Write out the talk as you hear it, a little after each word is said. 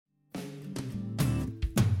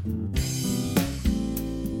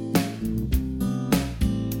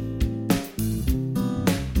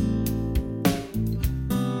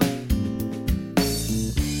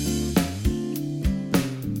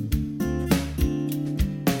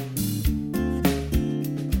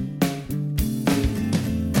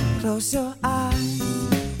Close your eyes,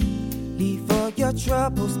 leave all your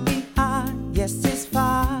troubles behind. Yes, it's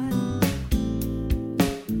fine.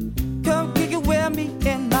 Come kick it with me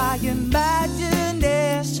in my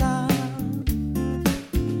imagination.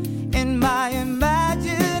 In my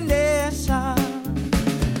imagination.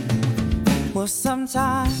 Well,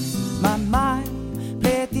 sometimes my mind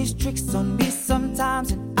plays these tricks on me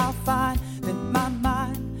sometimes, and I'll find that my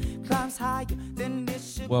mind climbs higher than it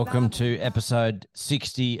should. Welcome to episode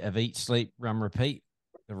 60 of Eat, Sleep, Run, Repeat,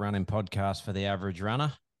 the running podcast for the average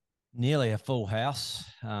runner. Nearly a full house.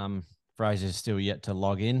 Fraser's still yet to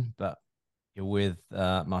log in, but you're with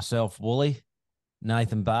myself, Wooly,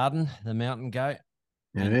 Nathan Barden, the mountain goat,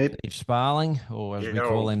 and Steve Sparling, or as we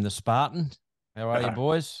call him, the Spartan. How are you,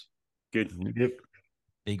 boys? Good. Yep.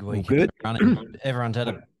 Big week Good. of running. Everyone's had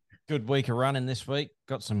a good week of running this week.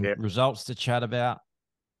 Got some results to chat about.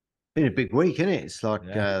 Been a big week, isn't it? It's like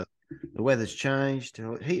the weather's changed,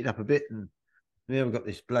 it heated up a bit, and we've got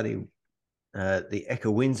this bloody the echo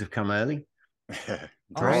winds have come early. I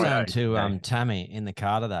was saying to Tammy in the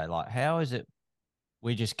car today, like, how is it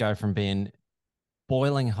we just go from being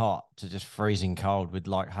boiling hot to just freezing cold with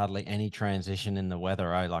like hardly any transition in the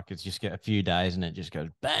weather, eh? Like it's just get a few days and it just goes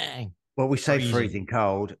bang. Well, we say freezing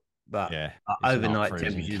cold, but overnight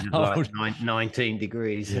temperatures are like 19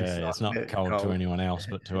 degrees. Yeah, it's not cold to anyone else,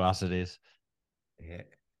 but to us it is.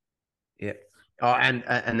 Yeah. Oh, and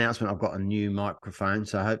announcement, I've got a new microphone,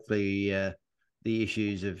 so hopefully the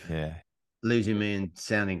issues of losing me and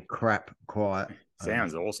sounding crap quiet.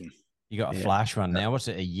 Sounds awesome. You got a flash one now. What's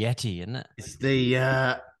it? A Yeti, isn't it? It's the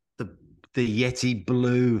Yeti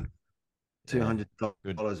Blue,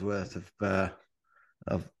 $200 worth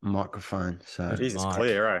of microphone. So it's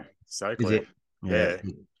clear, eh? So clear.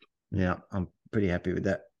 Yeah, I'm pretty happy with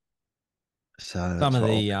that. So some of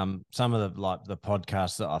the like the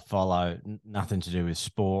podcasts that I follow, nothing to do with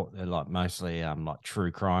sport. They're like mostly like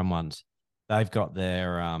true crime ones. They've got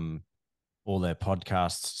their all their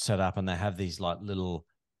podcasts set up, and they have these like little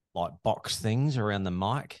like box things around the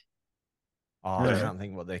mic. I can't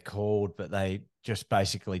think what they're called, but they just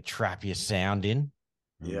basically trap your sound in.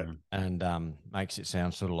 Yeah. And makes it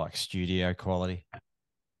sound sort of like studio quality.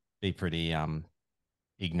 Be pretty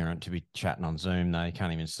ignorant to be chatting on Zoom though. You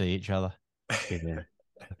can't even see each other.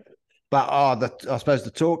 But I suppose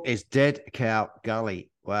the talk is Dead Cow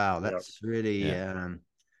Gully. Wow, that's really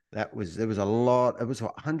there was a lot. It was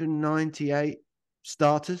 198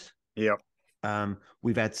 starters. Yep.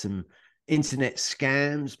 We've had some internet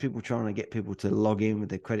scams, people trying to get people to log in with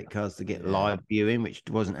their credit cards to get live viewing, which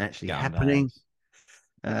wasn't actually happening.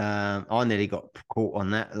 I nearly got caught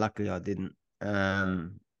on that. Luckily I didn't.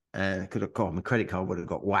 And could have caught my credit card would have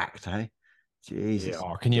got whacked, hey? Jesus. Yeah.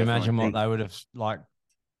 Oh, can you imagine what they would have like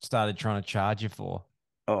started trying to charge you for?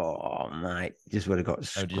 Oh mate, just would have got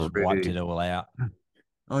screwed. Just wiped it all out.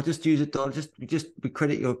 I'll just use $1. Just we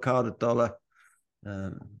credit your card $1.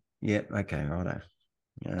 Okay, righto.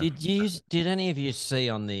 Yeah. Did any of you see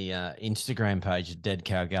on the Instagram page, the Dead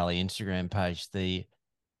Cow Gully Instagram page, the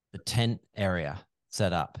tent area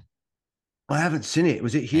set up? I haven't seen it.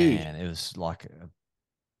 Was it huge? Man, it was like a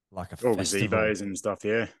all festival. gazebos and stuff.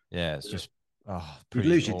 Yeah, it's just you'd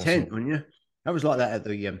lose your tent, wouldn't you? That was like that at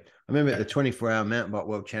the. I remember at the 24-hour mountain bike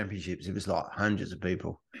world championships. It was like hundreds of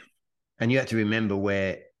people, and you had to remember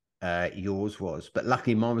where yours was. But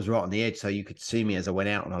luckily, mine was right on the edge, so you could see me as I went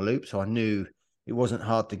out on a loop. So I knew it wasn't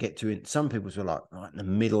hard to get to it. Some people were like right in the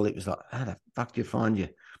middle. It was like, how the fuck do you find your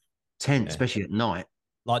tent, especially at night?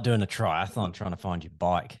 Like doing a triathlon, trying to find your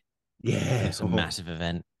bike. Yeah, it's a massive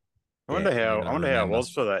event. I wonder how it was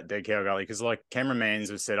for that Dead Cow Gully, because like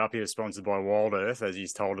cameraman's was set up. He was sponsored by Wild Earth, as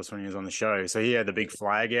he's told us when he was on the show. So he had the big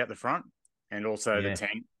flag out the front, and also the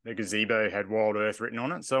tent, the gazebo had Wild Earth written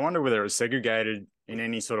on it. So I wonder whether it was segregated in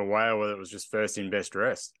any sort of way, or whether it was just first in, best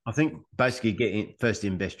dressed. I think basically getting first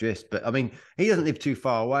in, best dressed. But I mean, he doesn't live too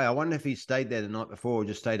far away. I wonder if he stayed there the night before, or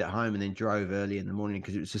just stayed at home and then drove early in the morning,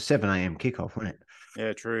 because it was a 7 a.m. kickoff, wasn't it?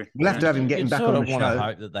 Yeah, true. We'll have to have him getting back on the show. I want to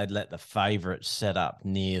hope that they'd let the favourites set up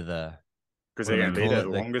near the, because they're going to be there the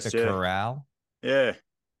longest. The corral. Yeah, because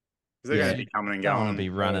they're going to be coming and going. Don't want to be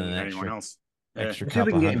running an extra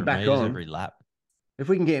couple of hundred metres every lap. If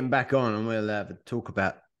we can get him back on, and we'll have a talk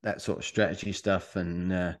about that sort of strategy stuff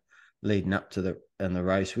and leading up to the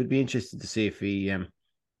race. We'd be interested to see if he,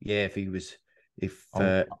 if he was.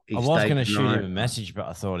 I was going to shoot him a message, but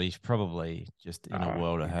I thought he's probably just in a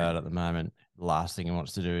world of hurt at the moment. The last thing he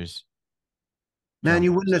wants to do is. Man,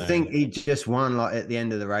 you wouldn't have think he just won like at the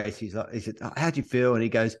end of the race. He said, "How do you feel?" And he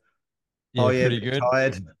goes, pretty good.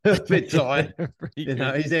 Tired, a bit tired.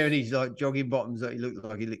 He's there and he's like jogging bottoms. That he looked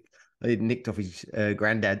like he'd nicked off his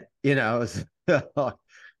granddad. I was like,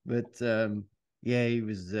 But yeah, he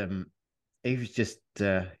was just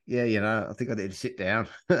yeah, I think I need to sit down.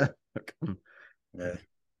 Yeah. Yeah,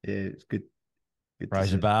 it's good. Good to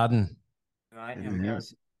Fraser see. Barden, Right,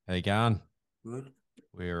 Yes. how you going? good.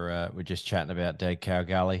 We're just chatting about Dead Cow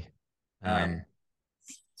Gully, Yeah.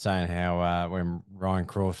 saying how when Ryan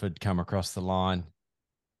Crawford come across the line,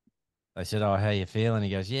 they said, "Oh, how you feeling?" He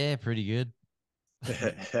goes, "Yeah, pretty good."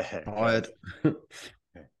 Tired.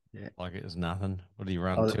 Yeah. Like it was nothing. What did he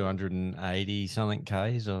run? Oh, 280 something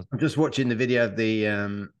Ks or I'm just watching the video of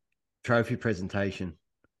the trophy presentation,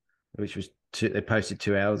 which was they posted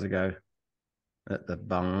 2 hours ago at the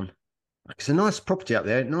barn. It's a nice property up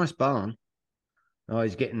there, nice barn. Oh,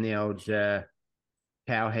 he's getting the old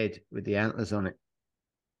cow head with the antlers on it.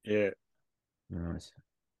 Yeah. Nice.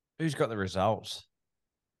 who's got the results?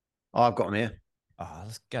 Oh, I've got them here. Oh,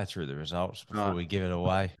 let's go through the results before Right. we give it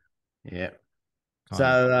away. Yeah. Kind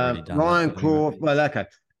of already done Ryan that anyway. Crawford. Well, okay.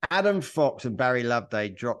 Adam Fox and Barry Loveday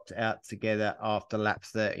dropped out together after lap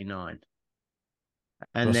 39.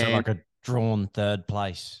 And Also then like a drawn third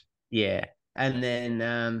place. yeah. And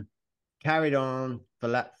then carried on for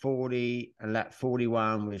lap 40 and lap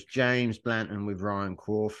 41 was James Blanton with Ryan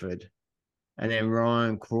Crawford. And then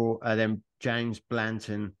then James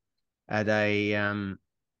Blanton had a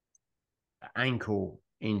ankle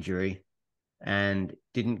injury and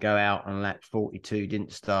didn't go out on lap 42,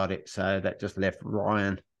 didn't start it. So that just left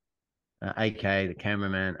Ryan, aka the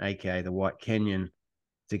cameraman, aka the White Kenyan,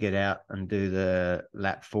 to get out and do the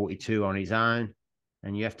lap 42 on his own.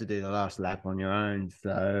 And you have to do the last lap on your own.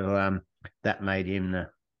 So that made him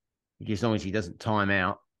as long as he doesn't time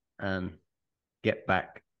out, get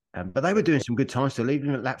back. But they were doing some good times. So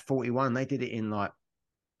even at lap 41, they did it in like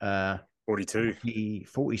 42.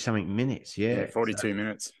 40 something minutes. Yeah. 42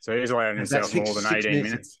 minutes. So he's allowed himself more than 18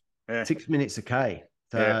 minutes. Yeah. 6 minutes a K.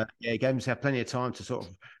 So yeah, he gave himself plenty of time to sort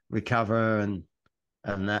of recover and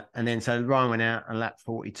that. And then so Ryan went out on lap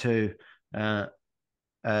 42 to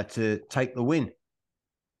take the win.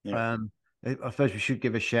 Yeah. I suppose we should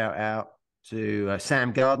give a shout out to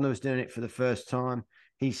Sam Gardner, who's doing it for the first time.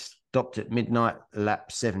 He stopped at midnight,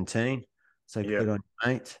 lap 17. So good on you,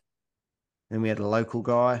 mate. Then we had a local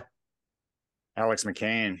guy, Alex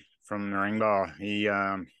McCann from Narangba.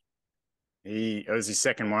 It was his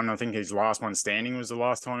second one. I think his last one standing was the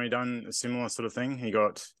last time he done a similar sort of thing. He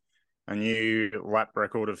got a new lap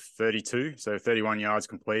record of 32. So 31 yards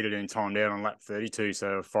completed and timed out on lap 32. So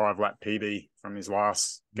a 5-lap PB from his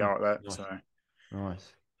last go at that. Nice. So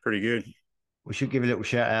nice. Pretty good. We should give a little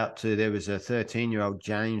shout out to, there was a 13-year-old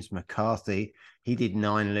James McCarthy. He did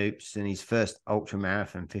 9 loops in his first ultra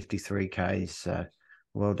marathon, 53 Ks. So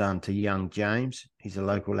well done to young James. He's a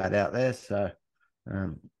local lad out there. So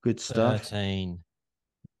good stuff. 13.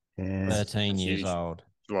 Yeah. 13 years old.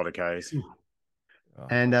 A lot of Ks.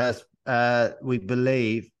 And we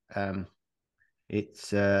believe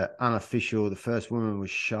it's unofficial. The first woman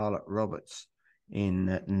was Charlotte Roberts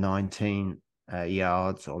in 19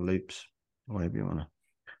 yards or loops, whatever you want to.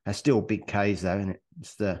 That's still big Ks though, isn't it?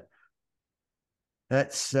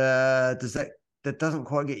 It's that doesn't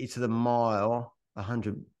quite get you to the mile,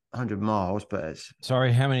 100 miles, but it's.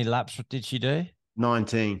 Sorry, how many laps did she do?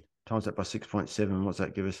 19 times that by 6.7. What's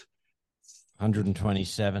that give us?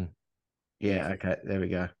 127. Yeah. Okay. There we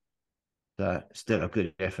go. So still a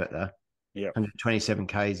good effort though. Yeah. 127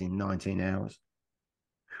 Ks in 19 hours.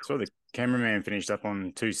 So the cameraman finished up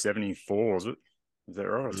on 274, was it? Is that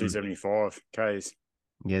right? 275 Ks.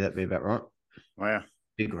 Yeah, that'd be about right. Wow.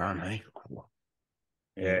 Big run, eh?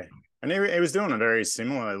 Yeah. And he was doing a very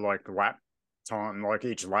similar like lap time, like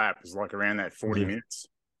each lap was like around that 40 minutes.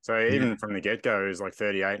 So even from the get-go, it was like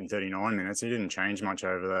 38 and 39 minutes. He didn't change much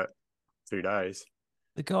over that 2 days.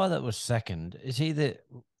 The guy that was second, is he the,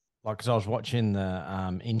 like, because I was watching the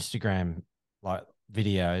Instagram like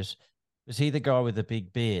videos, was he the guy with the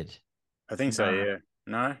big beard? I think so, yeah.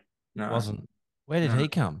 No? No. It wasn't. Where did he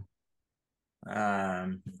come?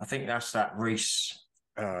 I think that's that Reese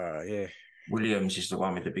Yeah. Williams is the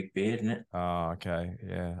one with the big beard, isn't it? Oh, okay.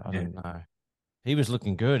 Yeah, I didn't know. He was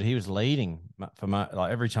looking good. He was leading for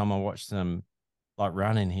like every time I watched them like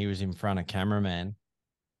running, he was in front of cameraman.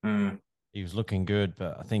 He was looking good,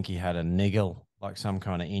 but I think he had a niggle, like some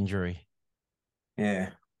kind of injury. Yeah.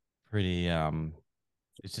 Pretty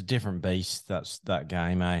it's a different beast. That's that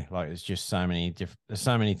game, eh? Like there's just so many there's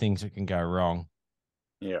so many things that can go wrong.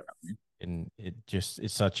 Yeah. And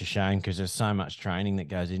it's such a shame because there's so much training that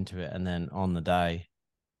goes into it, and then on the day,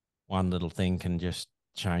 one little thing can just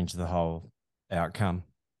change the whole outcome.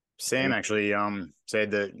 Sam actually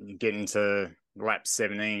said that getting to lap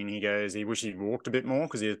 17, he goes, he wished he'd walked a bit more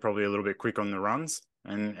because he was probably a little bit quick on the runs.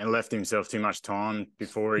 and left himself too much time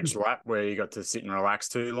before each lap where he got to sit and relax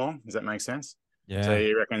too long. Does that make sense? Yeah. So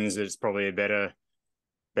he reckons it's probably better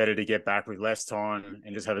to get back with less time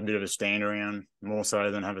and just have a bit of a stand around more so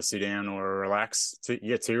than have a sit down or a relax.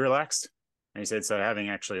 Get too relaxed. And he said so having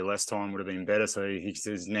actually less time would have been better. So he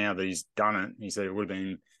says now that he's done it, he said it would have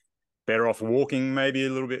been better off walking maybe a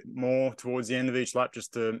little bit more towards the end of each lap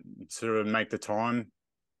just to sort of make the time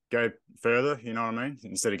go further, you know what I mean?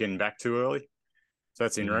 Instead of getting back too early. So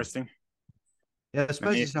that's interesting. Yeah, I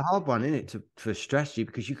suppose it's a hard one, isn't it, for strategy,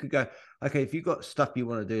 because you could go, okay, if you've got stuff you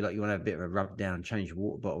want to do, like you want to have a bit of a rub down, change your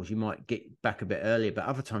water bottles, you might get back a bit earlier, but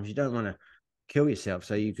other times you don't want to kill yourself.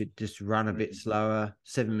 So you could just run a bit slower,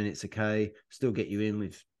 7 minutes, okay, still get you in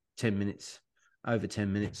with 10 minutes, over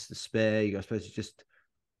 10 minutes to spare. I suppose it's just,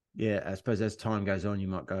 yeah, I suppose as time goes on, you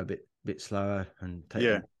might go a bit slower and take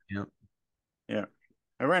Yeah. Yeah.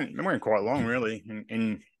 It went quite long, really,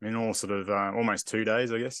 in all sort of almost 2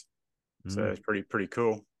 days, I guess. So it's pretty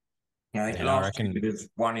cool. Yeah, I reckon it was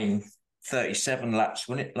one in 37 laps,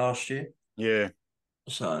 wasn't it, last year? Yeah.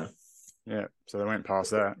 So they went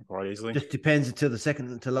past that quite easily. Just depends until the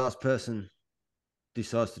second to last person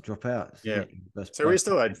decides to drop out. Yeah. So we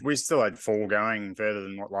still had 4 going further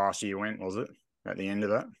than what last year went, was it? At the end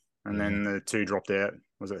of that. And then the 2 dropped out,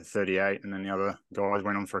 was it 38? And then the other guys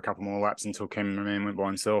went on for a couple more laps until cameraman went by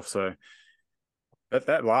himself. So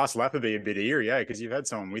that last lap would be a bit eerie, because you've had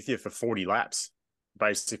someone with you for 40 laps.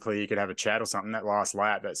 Basically, you could have a chat or something. That last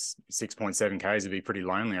lap, that's 6.7 Ks, would be pretty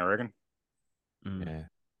lonely, I reckon. Yeah.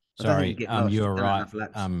 Sorry, you were right.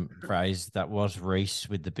 Phrase that was Reese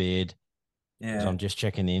with the beard. Yeah. I'm just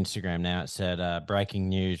checking the Instagram now. It said, breaking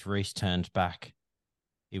news, Reese turns back.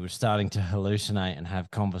 He was starting to hallucinate and have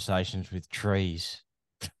conversations with trees.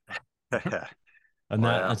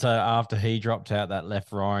 And so after he dropped out, that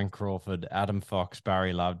left Ryan Crawford, Adam Fox,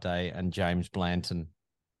 Barry Loveday, and James Blanton.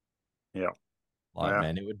 Yeah.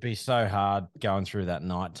 Man, it would be so hard going through that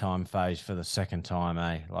nighttime phase for the second time,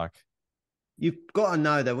 Like, you've got to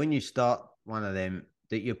know that when you start one of them,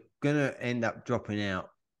 that you're going to end up dropping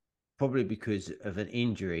out probably because of an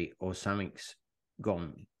injury or something's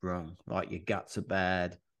gone wrong, like your guts are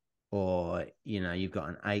bad, or you've got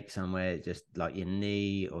an ache somewhere, just like your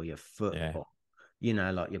knee or your foot, or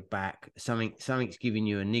like your back. Something's giving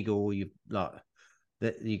you a niggle, or you like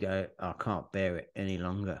that. You go, I can't bear it any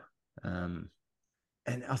longer.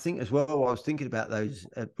 And I think as well, I was thinking about those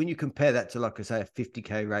when you compare that to, like I say, a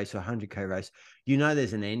 50K race or 100K race,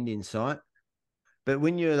 there's an end in sight. But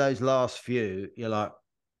when you're those last few, you're like,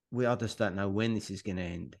 I just don't know when this is going to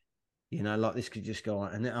end. Like this could just go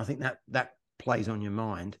on. And I think that plays on your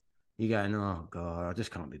mind. You're going, oh God, I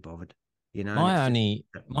just can't be bothered. My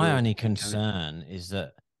only concern is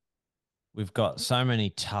that we've got so many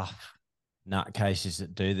tough nutcases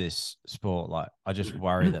that do this sport. Like, I just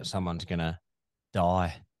worry that someone's going to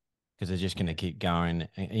die because they're just going to keep going.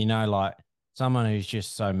 Like someone who's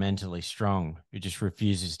just so mentally strong, who just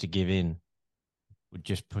refuses to give in, would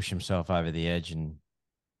just push himself over the edge. And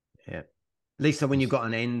at least when you've got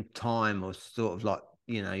an end time, or sort of like,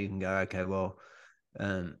 you can go, okay, well,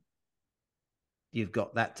 you've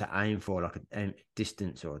got that to aim for, like a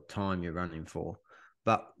distance or a time you're running for.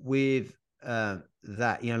 But with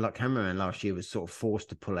that, like Cameraman last year was sort of forced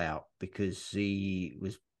to pull out because he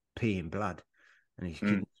was peeing blood and his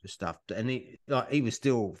kidneys were stuffed. And he was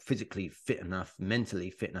still physically fit enough,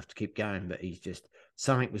 mentally fit enough to keep going, but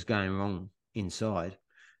something was going wrong inside.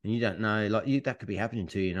 And you don't know, that could be happening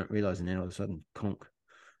to you. You're not realizing then all of a sudden, conk.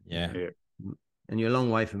 Yeah. And you're a long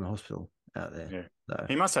way from a hospital out there. Yeah. So.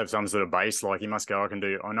 He must have some sort of base. Like, he must go,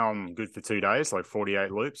 I know I'm good for 2 days, like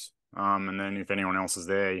 48 loops. And then if anyone else is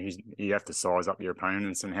there, you have to size up your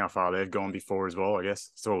opponents and how far they've gone before as well, I guess.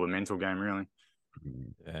 It's all a mental game, really.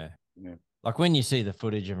 Yeah. Like when you see the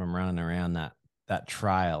footage of them running around that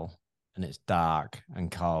trail and it's dark and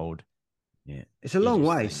cold. Yeah. It's a long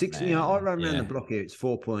way. I run around the block here. It's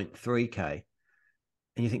 4.3K.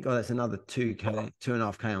 And you think, oh, that's another 2K,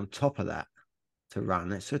 2.5K on top of that to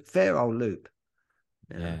run. It's a fair old loop.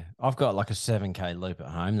 Yeah. I've got like a 7K loop at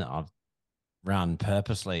home that I've run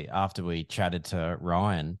purposely after we chatted to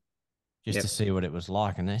Ryan just to see what it was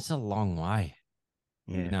like. And it's a long way.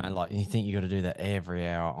 Yeah. Like you think you got to do that every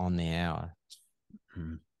hour on the hour.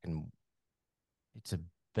 And it's a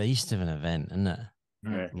beast of an event, isn't it?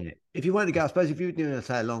 Yeah. If you wanted to go, I suppose if you were doing,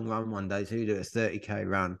 say, a long run one day, so you do a 30K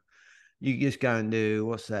run, you just go and do,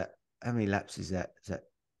 what's that? How many laps is that? Is that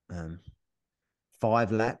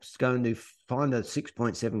 5 laps? Go and find a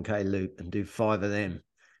 6.7K loop and do 5 of them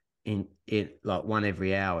in like one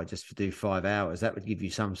every hour, just to do 5 hours. That would give you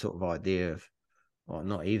some sort of idea of, well,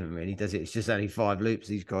 not even really, does it? It's just only 5 loops.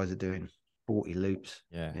 These guys are doing 40 loops.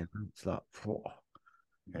 Yeah. It's like,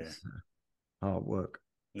 it's hard work.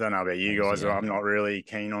 I don't know about you guys, but I'm not really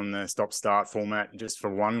keen on the stop-start format just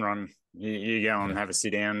for one run. You go and have a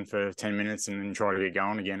sit down for 10 minutes and then try to get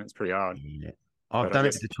going again. It's pretty hard. Yeah. I've done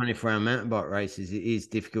it with the 24-hour mountain bike races. It is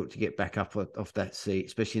difficult to get back up off that seat,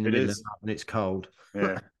 especially in the middle of the night when it's cold.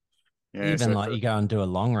 Yeah. Even so like you go and do a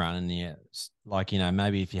long run and you like,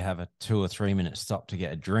 maybe if you have a 2 or 3 minute stop to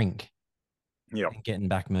get a drink, and getting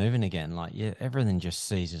back moving again, like everything just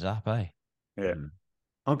seizes up, eh? Yeah.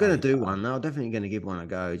 I'm going to do one. I'm definitely going to give one a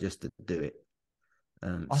go just to do it.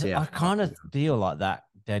 I kind of feel like that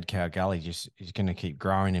Dead Cow Gully just is going to keep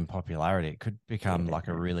growing in popularity. It could become like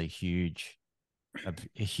a really huge,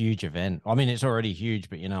 a huge event. I mean, it's already huge,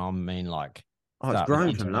 but I mean, like, it's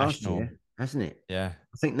grown from last year, hasn't it? Yeah,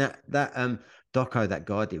 I think that doco that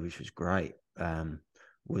guy did, which was great,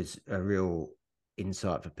 was a real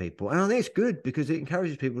insight for people, and I think it's good because it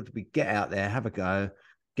encourages people to get out there, have a go,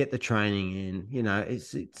 get the training in.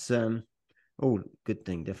 It's all good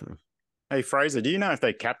thing, definitely. Hey, Fraser, do you know if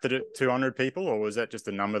they capped it at 200 people, or was that just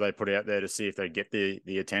a number they put out there to see if they get the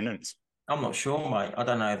attendance? I'm not sure, mate. I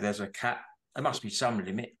don't know if there's a cap. There must be some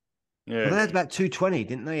limit. Yeah. Well, they had about 220,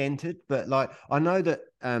 didn't they, entered? But, like, I know that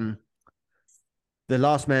the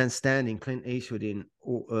last man standing, Clint Eastwood, in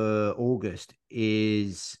August,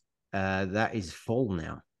 is that is full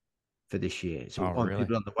now for this year. So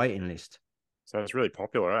people on the waiting list. So it's really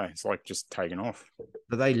popular, eh? It's like just taking off.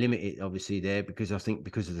 But they limit it obviously there because I think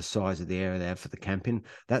because of the size of the area they have for the camping,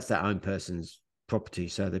 that's their own person's property.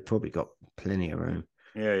 So they've probably got plenty of room.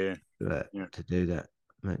 Yeah. To do that.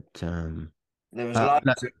 But there was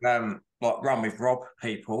loads of like Run with Rob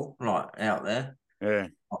people like out there. Yeah.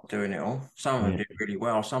 Not doing it all. Some of them did really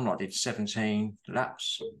well. Some like did 17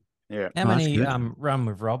 laps. Yeah. How many Run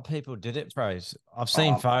with Rob people did it, Pros? I've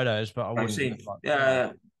seen photos, but I wouldn't.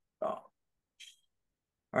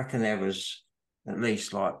 I reckon there was at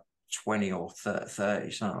least like 20 or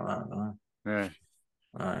 30, something like that. Yeah.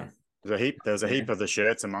 Right. There's a heap of the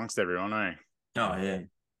shirts amongst everyone, eh? Oh, yeah.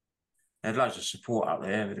 They had loads of support up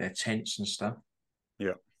there with their tents and stuff.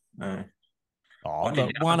 Yeah.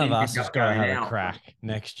 But one of us has got to have a crack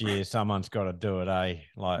next year. Someone's got to do it, eh?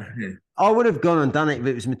 Like, I would have gone and done it if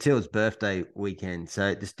it was Matilda's birthday weekend. So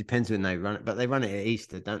it just depends when they run it. But they run it at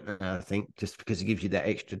Easter, don't they? I think just because it gives you that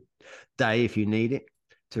extra day if you need it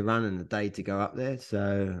to run and the day to go up there.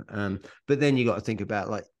 So, but then you got to think about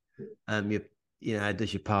like,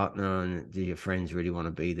 does your partner and do your friends really want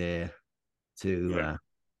to be there to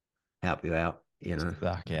help you out?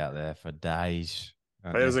 Stuck out there for days.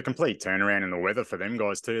 There was a complete turnaround in the weather for them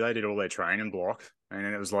guys too. They did all their training block, and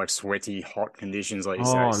then it was like sweaty, hot conditions, like you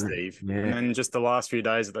say, Steve. Yeah. And then just the last few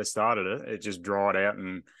days that they started it just dried out,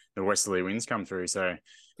 and the westerly winds come through. So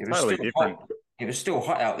it was totally different. It was still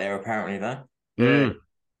hot out there, apparently, though. Yeah,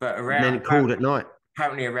 but around and then it cooled at night.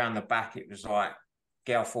 Apparently, around the back, it was like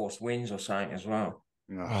gale force winds or something as well.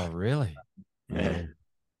 Oh, really? Yeah.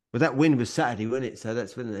 Well, that wind was Saturday, wasn't it? So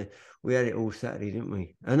that's when we had it all Saturday, didn't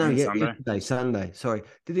we? Oh, no, Sunday. Sorry.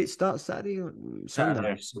 Did it start Saturday or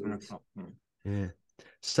Sunday? 7 o'clock. Yeah.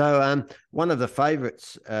 So one of the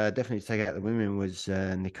favourites definitely to take out the women was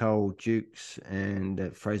Nicole Dukes,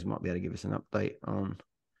 and Fraser might be able to give us an update on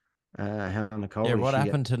how Nicole. Yeah, what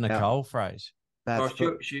happened to Nicole, Fraser? Well,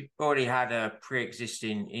 she already had a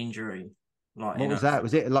pre-existing injury. What was that?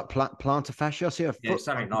 Was it like plantar fascia? I see her foot.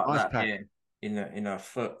 Something like that. Yeah, in her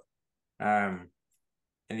foot. And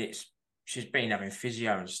she's been having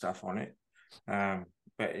physio and stuff on it.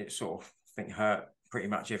 But it sort of, I think, hurt pretty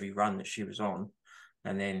much every run that she was on.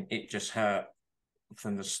 And then it just hurt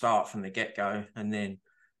from the start, from the get-go. And then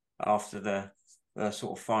after the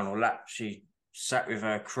sort of final lap, she sat with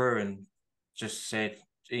her crew and just said,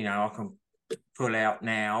 I can pull out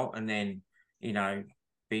now and then,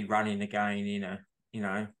 be running again in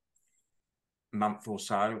a, month or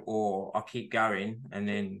so, or I keep going and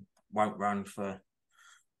then won't run for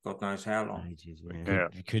God knows how long.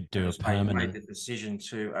 You could do a permanent. Made the decision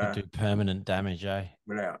to do permanent damage, eh?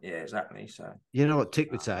 Without, exactly. So you know what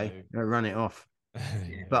Tick would say? Run it off.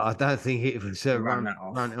 But I don't think it would run it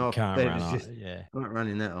off. Can't run off. Not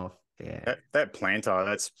running that off. Yeah, that plantar,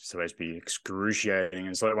 that's supposed to be excruciating.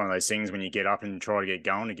 It's like one of those things when you get up and try to get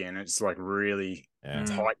going again, it's like really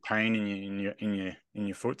tight pain in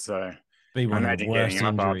your foot. So be one of the worst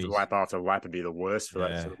injuries. Lap after lap would be the worst for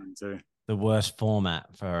that sort of thing too. The worst format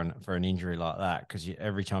for an injury like that, because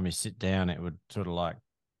every time you sit down, it would sort of like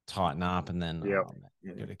tighten up, and then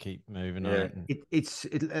you got to keep moving on.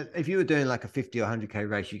 If you were doing like a 50 or 100k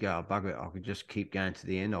race, you go, "Oh, bugger it, I could just keep going to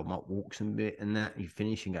the end. I might walk some bit, and that you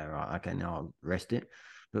finish and go, right, okay, now I'll rest it."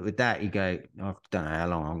 But with that, you go, "I don't know how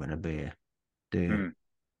long I'm going to be here." do you?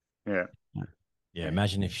 Yeah. Yeah,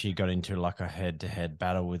 imagine if she got into like a head-to-head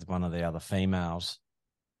battle with one of the other females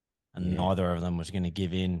and neither of them was going to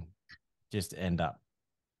give in, just end up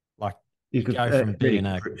like you could go from being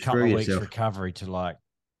a really couple of weeks yourself. recovery to like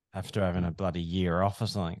after having a bloody year off or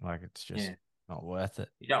something. Like it's just not worth it.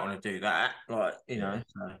 You don't want to do that, like know.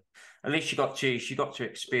 So at least she got to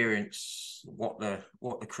experience what the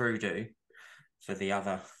crew do for the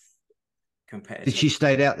other competitors. Did she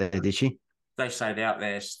stay out there? Did she? They stayed out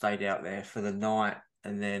there for the night,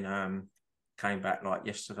 and then came back like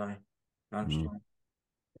yesterday lunchtime.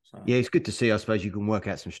 So. Yeah, it's good to see. I suppose you can work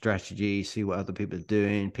out some strategies, see what other people are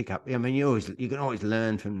doing, pick up. I mean, you can always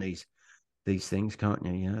learn from these things, can't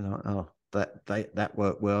you? You know, like, that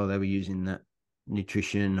worked well. They were using that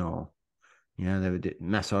nutrition, or they were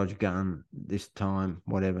massage gun this time,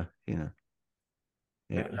 whatever. Yeah.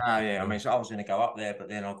 I mean, so I was going to go up there, but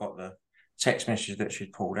then I got the text message that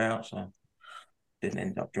she'd pulled out, so didn't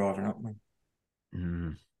end up driving up.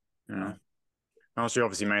 Yeah. Well, she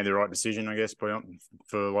obviously made the right decision, I guess,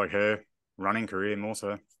 for like her running career more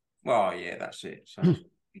so. Well, yeah, that's it. So,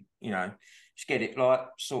 just get it like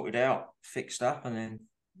sorted out, fixed up, and then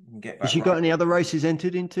get back. Has she got any other races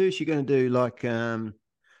entered into? Is she going to do like, I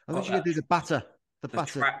think she's going to do the butter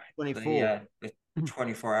track, 24. The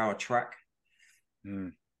 24-hour track.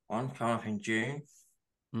 One coming up in June.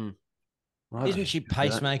 Well, isn't she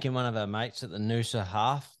pacemaking one of her mates at the Noosa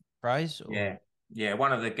half race? Or? Yeah.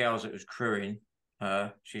 One of the girls that was crewing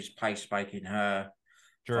her, she's pacemaking her.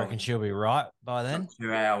 Do you reckon she'll be right by then?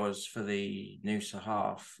 2 hours for the Noosa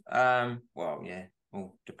half. Well, yeah.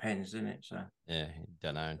 All depends, doesn't it? So yeah, you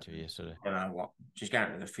don't know until you sort of. Don't know what. She's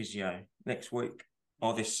going to the physio next week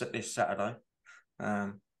or this Saturday,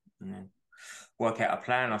 and then work out a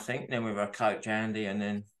plan. I think then with her coach Andy, and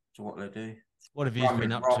then to what they do. What have you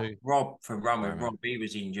been up to? Rob from Run with Rob, he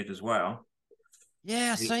was injured as well.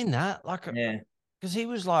 Yeah, I've seen that. Like, because he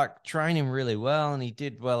was like training really well, and he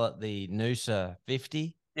did well at the Noosa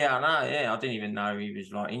 50. Yeah, I know. Yeah, I didn't even know he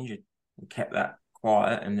was like injured. He kept that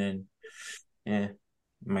quiet, and then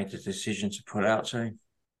made the decision to pull out too.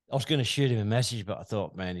 I was going to shoot him a message, but I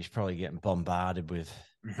thought, man, he's probably getting bombarded with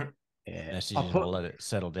messages. I'll let it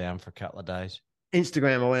settle down for a couple of days.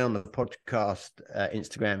 Instagram away on the podcast,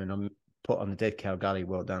 Instagram, and I'm put on the Dead Cow Gully.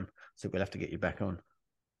 Well done. So we'll have to get you back on.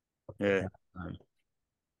 Yeah.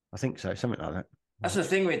 I think so. Something like that. That's the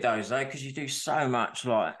thing with those, though, because you do so much,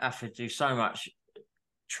 have to do so much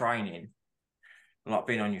training, like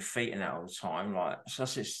being on your feet and that all the time. Like, so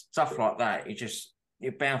it's stuff like that.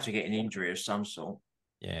 You're bound to get an injury of some sort.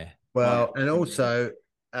 Yeah. Well, and also,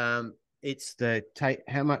 it's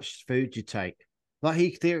how much food you take. Like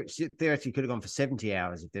he theoretically could have gone for 70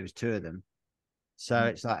 hours if there was 2 of them. So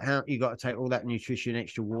it's like how you got to take all that nutrition,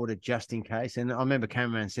 extra water just in case. And I remember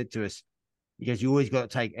cameraman said to us, he goes, you always got to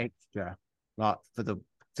take extra, like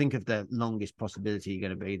think of the longest possibility you're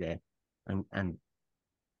going to be there, and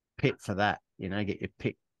pit for that. Get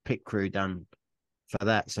your pit crew done for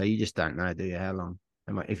that. So you just don't know, do you? How long?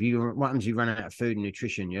 What happens? You run out of food and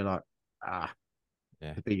nutrition. You're like,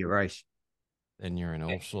 it'd be your race. Then you're in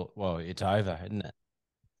all sort. Well, it's over, isn't it?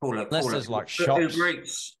 Unless there's like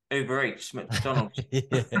shops. Uber Eats, McDonald's.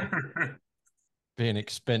 Be an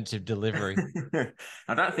expensive delivery.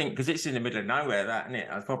 I don't think, because it's in the middle of nowhere, that, isn't it?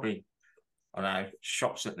 I don't know,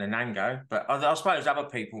 shops at Nanango, but I suppose other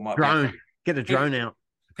people might get a drone out.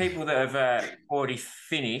 People that have already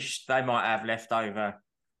finished, they might have leftover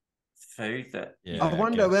food that. Yeah, I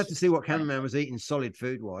wonder. We'll have to see what cameraman was eating solid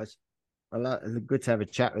food wise. It's good to have a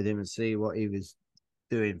chat with him and see what he was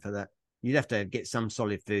doing for that. You'd have to get some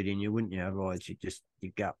solid food in you, wouldn't you? Otherwise,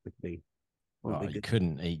 your gut would be. You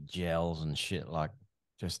couldn't eat gels and shit like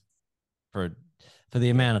just for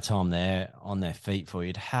the amount of time they're on their feet for.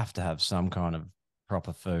 You'd have to have some kind of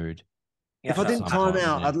proper food. If I didn't time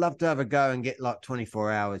out, I'd love to have a go and get like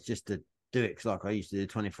 24 hours just to do it, because like I used to do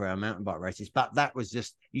 24-hour mountain bike races. But that was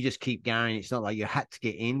you just keep going. It's not like you had to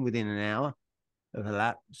get in within an hour of a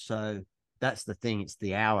lap. So that's the thing. It's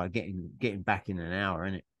the hour, getting back in an hour,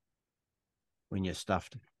 isn't it? When you're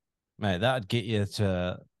stuffed. Mate, that would get you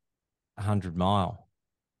to 100 mile,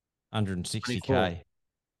 160K.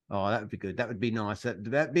 Oh, that would be good. That would be nice.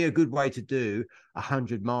 That'd be a good way to do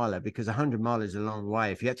 100 miler, because 100 mile is a long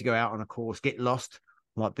way. If you had to go out on a course, get lost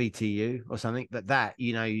like BTU or something, but that,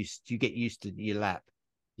 you get used to your lap.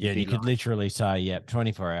 Yeah, you could literally say,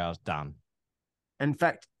 24 hours done. In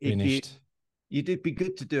fact, finished. It'd be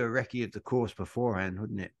good to do a recce of the course beforehand,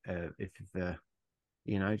 wouldn't it?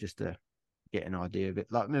 Just to get an idea of it.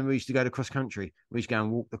 Like, remember we used to go to cross country. We used to go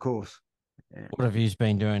and walk the course. Yeah. What have you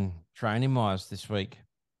been doing training wise this week?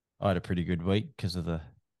 I had a pretty good week because of the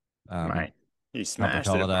You couple of smashed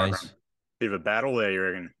it at holidays. parkrun. Bit of a battle there, you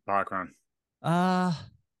reckon? Parkrun.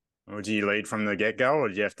 Or did you lead from the get go, or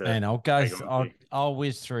did you have to? And I'll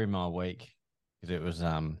whiz through my week because it was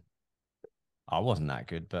I wasn't that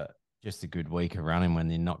good, but just a good week of running when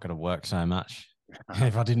you're not going to work so much.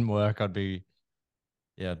 If I didn't work, I'd be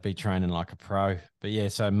training like a pro. But yeah,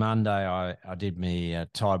 so Monday I did me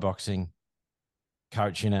Thai boxing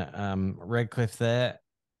coaching at Redcliffe there,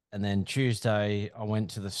 and then Tuesday I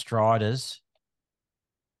went to the Striders.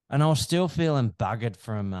 And I was still feeling buggered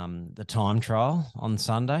from the time trial on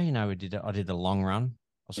Sunday. You know, I did the long run.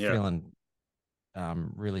 I was feeling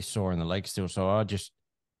really sore in the leg still. So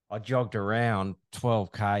I jogged around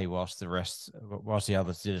 12K whilst the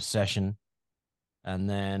others did a session. And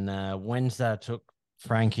then Wednesday I took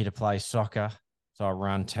Frankie to play soccer. So I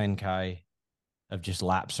ran 10K of just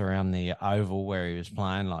laps around the oval where he was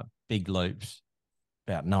playing, like big loops,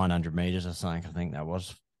 about 900 meters or something, I think that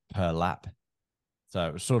was per lap. So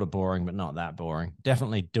it was sort of boring, but not that boring.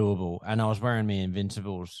 Definitely doable. And I was wearing my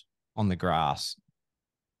Invincibles on the grass.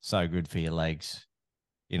 So good for your legs.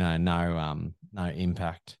 You know, no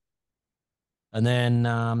impact. And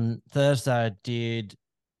then Thursday I did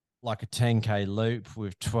like a 10K loop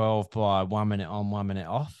with 12 by 1 minute on, 1 minute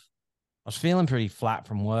off. I was feeling pretty flat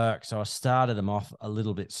from work, so I started them off a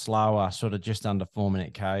little bit slower, sort of just under 4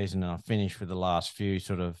 minute Ks, and then I finished with the last few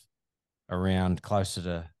sort of around closer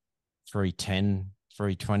to 310,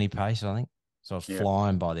 320 pace, I think. So I was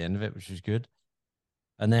flying by the end of it, which was good.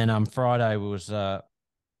 And then Friday was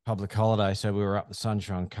public holiday, so we were up the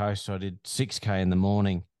Sunshine Coast. So I did 6K in the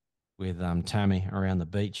morning with Tammy around the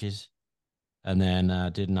beaches, and then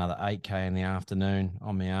did another 8K in the afternoon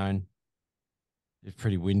on my own. It was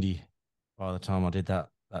pretty windy by the time I did that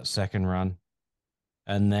second run.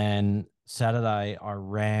 And then Saturday I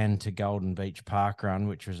ran to Golden Beach Park Run,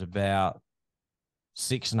 which was about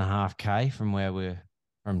 6.5K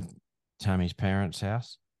from Tammy's parents'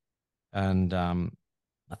 house. And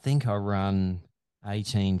I think I run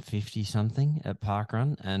 1850 something at Park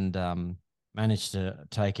Run and managed to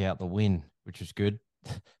take out the win, which was good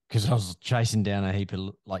because I was chasing down a heap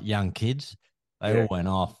of like young kids. They all went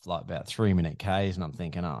off like about 3 minute Ks, and I'm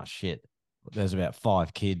thinking, oh shit, there's about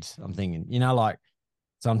 5 kids. I'm thinking, you know, like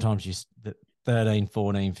sometimes the 13,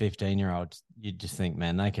 14, 15-year-olds, you just think,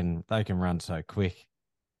 man, they can run so quick,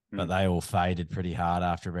 but they all faded pretty hard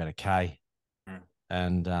after about a K.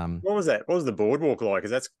 And what was that? What was the boardwalk like?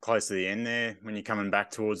 Because that's close to the end there when you're coming back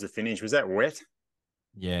towards the finish. Was that wet?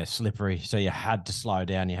 Yeah, slippery. So you had to slow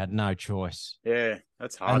down. You had no choice. Yeah,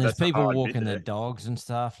 that's hard. And there's that's people walking their dogs and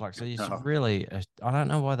stuff. Like, so you really, I don't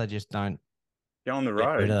know why they just don't go on the get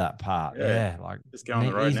road. rid of that part. Yeah, like just go on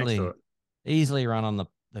the road next to it. Easily run on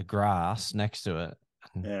the grass next to it.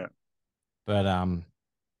 Yeah. But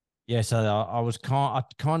yeah. So I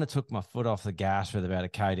kind of took my foot off the gas with about a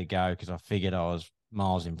K to go because I figured I was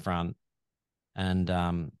miles in front, and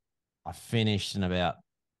I finished in about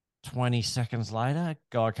 20 seconds later, a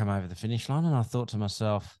guy came over the finish line, and I thought to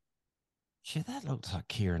myself, shit, that looks like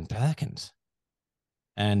Kieran Perkins.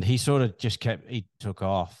 And he sort of just he took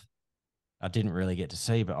off. I didn't really get to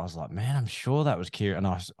see, but I was like, man, I'm sure that was Kieran.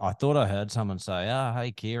 And I thought I heard someone say, oh,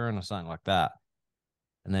 hey, Kieran, or something like that.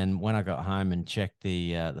 And then when I got home and checked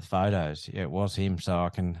the photos, yeah, it was him. So I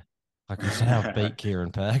can say I beat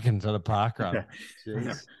Kieran Perkins at a park run.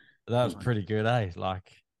 Jeez. That was pretty good, eh?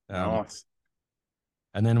 Like, nice.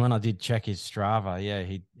 And then when I did check his Strava, yeah,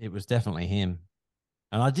 it was definitely him.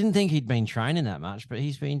 And I didn't think he'd been training that much, but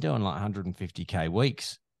he's been doing like 150K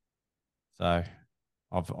weeks. So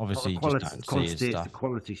obviously you just don't see his stuff. The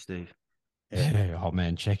quality, Steve. Yeah. Oh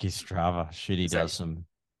man, check his Strava. Shit, he does some.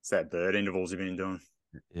 It's that bird intervals you've been doing.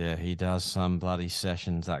 Yeah, he does some bloody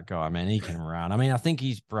sessions. That guy, man, he can run. I mean, I think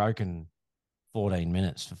he's broken 14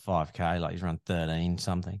 minutes for 5K. Like he's run 13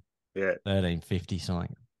 something. Yeah, 1350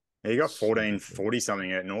 something. Yeah, he got 1440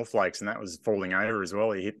 something at North Lakes, and that was falling over as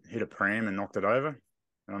well. He hit a pram and knocked it over. And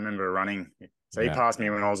I remember running. So he passed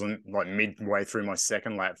me when I was like midway through my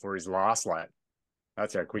second lap for his last lap.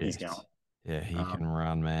 That's how quick he's going. Yeah, he can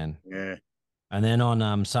run, man. Yeah. And then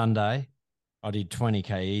on Sunday, I did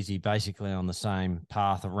 20K easy, basically on the same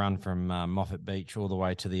path. I run from Moffat Beach all the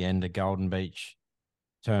way to the end of Golden Beach,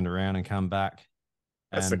 turned around and come back.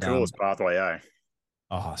 That's the coolest pathway, eh?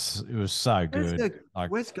 Oh, it was so good.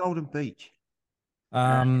 Where's Golden Beach?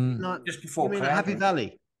 Just before Happy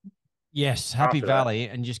Valley. Yes, Happy Valley,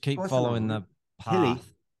 and just keep following the path. Hilly.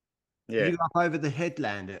 Yeah. Did you go up over the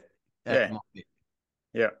headland at Moffat?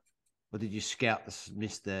 Yeah. Or did you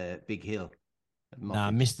miss the big hill?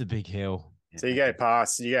 Nah, missed the big hill. So you go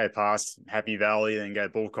past Happy Valley, then go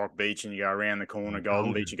Bullcock Beach, and you go around the corner,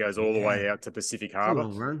 Golden Beach. It goes all the way out to Pacific Harbour.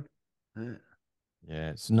 Long run. Yeah. Yeah,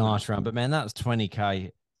 it's a nice run. But, man, that's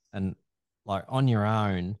 20K. And, like, on your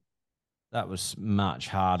own, that was much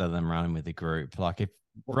harder than running with the group. Like, if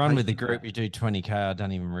run with the group, you do 20K, I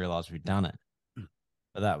don't even realize we'd done it.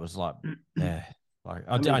 But that was like, yeah, like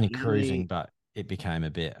only cruising, but it became a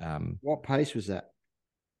bit. What pace was that?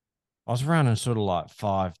 I was running sort of like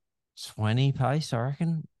 5:20 pace, I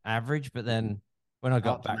reckon, average. But then when I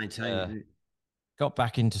got back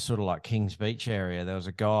into sort of like Kings Beach area, there was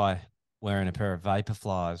a guy wearing a pair of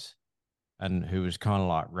Vaporflies and who was kind of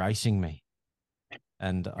like racing me.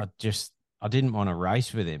 And I didn't want to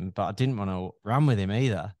race with him, but I didn't want to run with him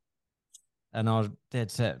either. And I was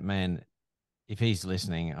dead set, man. If he's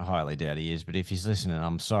listening, I highly doubt he is, but if he's listening,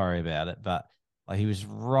 I'm sorry about it. But like, he was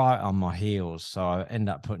right on my heels. So I end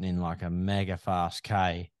up putting in like a mega fast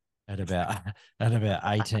K at about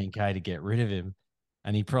 18K to get rid of him.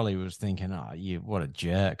 And he probably was thinking, oh, what a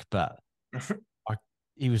jerk. But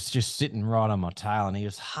he was just sitting right on my tail and he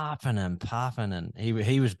was huffing and puffing and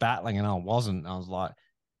he was battling and I wasn't. I was like,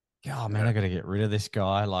 God, man, I got to get rid of this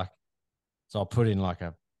guy. Like, so I put in like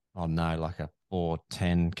a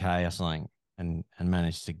 4:10K or something. And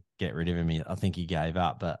managed to get rid of him. I think he gave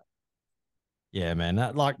up, but yeah, man,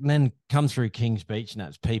 that like then come through Kings Beach and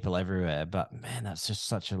that's people everywhere. But man, that's just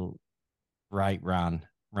such a great run,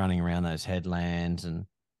 running around those headlands, and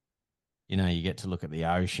you get to look at the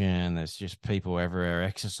ocean. There's just people everywhere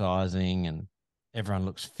exercising, and everyone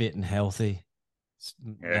looks fit and healthy. It's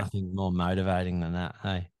nothing more motivating than that.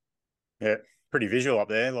 Hey, yeah, pretty visual up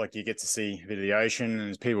there. Like you get to see a bit of the ocean, and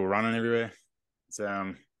there's people running everywhere. It's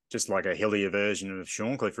just like a hillier version of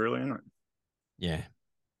Shorncliffe, really, isn't it? Yeah.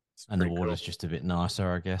 And the water's just a bit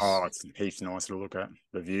nicer, I guess. Oh, it's heaps nicer to look at.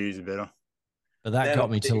 The views are better. But that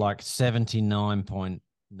got me to like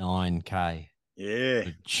 79.9K. Yeah.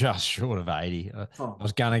 Just short of 80. I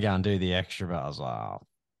was going to go and do the extra, but I was like, oh,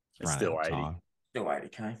 it's still 80. Still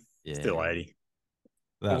 80K. Yeah. Still 80.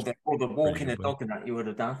 All the walking and dogging that you would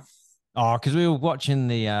have done. Oh, because we were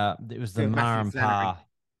watching it was the Mar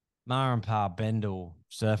and Pa Bendel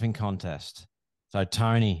surfing contest. So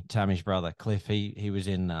Tammy's brother, Cliff, he was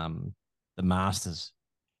in the Masters.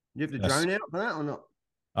 You have the drone out for that or not?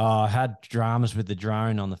 Oh, I had dramas with the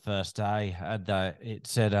drone on the first day. It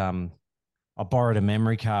said I borrowed a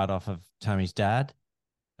memory card off of Tammy's dad,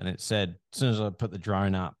 and it said as soon as I put the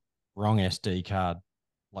drone up, wrong SD card,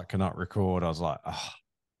 like cannot record. I was like, oh.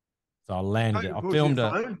 So I landed it. I filmed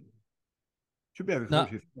it. Should be able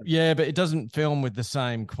to yeah, but it doesn't film with the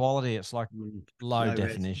same quality. It's like low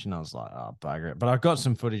definition. I was like, oh, bugger it. But I got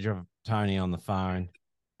some footage of Tony on the phone,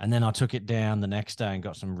 and then I took it down the next day and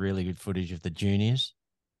got some really good footage of the juniors.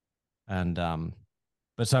 And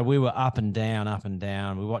but so we were up and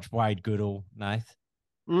down. We watched Wade Goodall, Nath.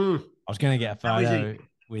 I was going to get a photo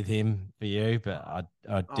with him for you, but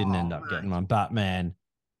I didn't end up getting one. But man,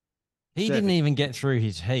 he didn't even get through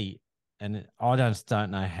his heat, and I just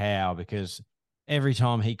don't know how, because every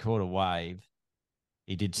time he caught a wave,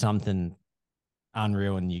 he did something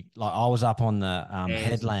unreal. And I was up on the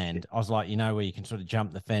headland. I was like, where you can sort of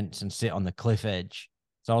jump the fence and sit on the cliff edge.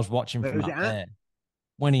 So I was watching from up there.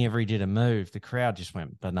 Whenever he did a move, the crowd just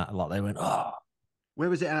went banana. Like they went, oh. Where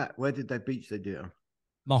was it at? Where did they beach they do it?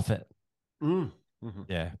 Moffat. Mm-hmm.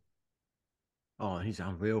 Yeah. Oh, he's an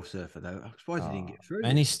unreal surfer though. I'm surprised he didn't get through.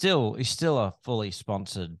 And he's still a fully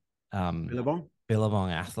sponsored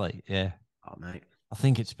Billabong athlete. Yeah. Oh mate, I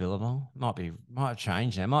think it's Billabong. Might have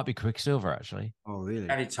changed now. Might be Quicksilver actually. Oh really?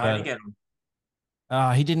 How did Tony get him?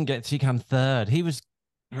 He didn't get. He came third. He was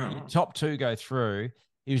top two go through.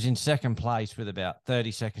 He was in second place with about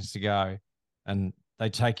 30 seconds to go, and they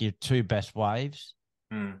take your two best waves.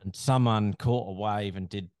 And someone caught a wave and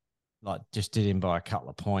did him by a couple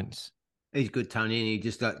of points. He's good, Tony, and he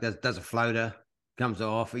just like does a floater, comes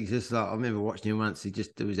off. He's just like, I remember watching him once. He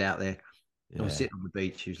was out there. Yeah. I was sitting on the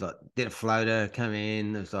beach. He was like, did a floater, come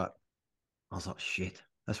in. I was like, shit.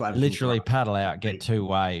 That's what I literally paddle out, get two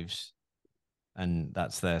waves, and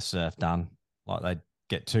that's their surf done. Like they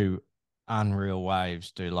get two unreal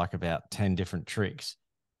waves, do like about 10 different tricks.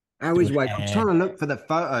 How is Wade? I'm trying to look for the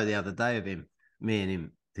photo the other day of him, me and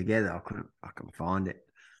him together. I couldn't find it.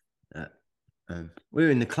 We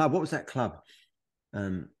were in the club. What was that club?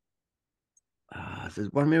 I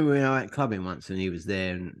remember we were out clubbing once, and he was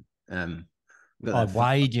there. And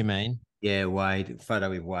Wade, you mean? Yeah, Wade. Photo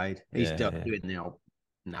with Wade. He's still doing the old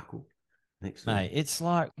knuckle. Mate, it's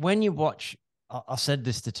like when you watch. I said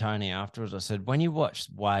this to Tony afterwards. I said, when you watch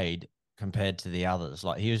Wade compared to the others,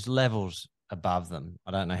 like he was levels above them.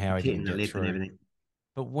 I don't know how he didn't get through.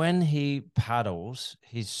 But when he paddles,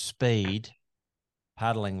 his speed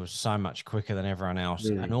paddling was so much quicker than everyone else.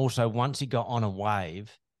 Really? And also once he got on a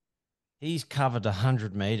wave, he's covered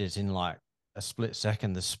 100 meters in like a split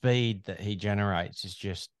second. The speed that he generates is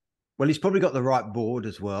just. Well, he's probably got the right board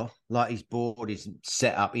as well. Like his board is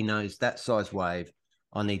set up. He knows that size wave.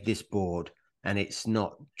 I need this board, and it's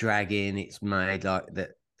not dragging. It's made like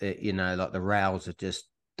that. Like the rails are just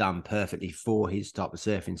done perfectly for his type of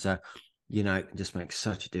surfing. So, it just makes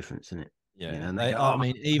such a difference in it. Yeah, I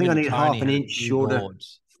mean, think even I need Tony half an inch shorter.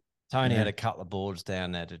 Boards. Tony had a couple of boards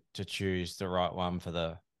down there to choose the right one for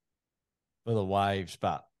the waves,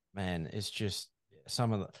 but man, it's just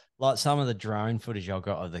some of the drone footage I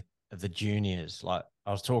got of the juniors. Like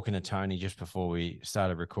I was talking to Tony just before we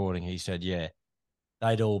started recording. He said, yeah,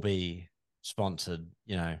 they'd all be sponsored,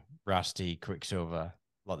 Rusty, Quicksilver,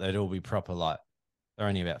 like they'd all be proper. Like they're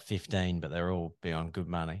only about 15, but they're all be on good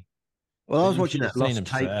money. Well, I was watching that Lost Lost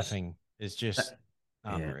Tapes. Surfing. It's just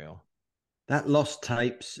unreal. That Lost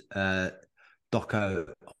Tapes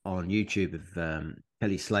doco on YouTube of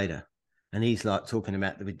Kelly Slater, and he's like talking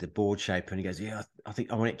about with the board shape, and he goes, "Yeah, I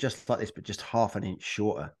think I want it just like this, but just half an inch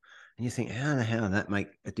shorter." And you think, how the hell that make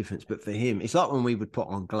a difference? But for him, it's like when we would put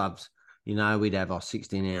on gloves. We'd have our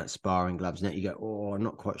 16-ounce sparring gloves, and you go, "Oh, I'm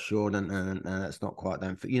not quite sure. No, that's not quite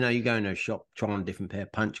them." You go into a shop, try on a different pair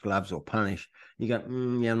of punch gloves or punish. You go,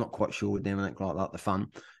 "Yeah, I'm not quite sure with them. I don't like the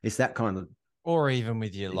fun." It's that kind of. Or even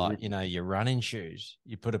with your your running shoes,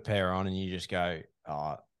 you put a pair on and you just go,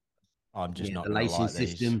 "Oh, I'm just not the lacing like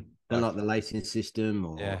system." These. Don't like the lacing system,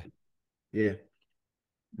 or yeah.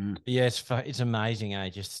 Yeah, it's amazing, eh?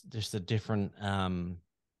 Just a different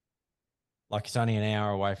like it's only an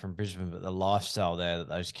hour away from Brisbane, but the lifestyle there that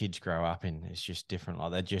those kids grow up in is just different.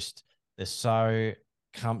 Like they're so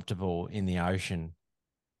comfortable in the ocean.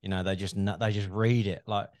 They just read it.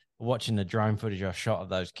 Like watching the drone footage I shot of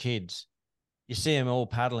those kids, you see them all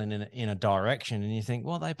paddling in a direction, and you think,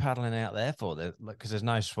 what are they paddling out there for? Because there's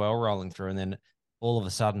no swell rolling through, and then all of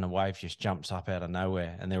a sudden a wave just jumps up out of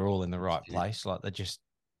nowhere, and they're all in the right place. Like they're just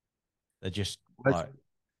like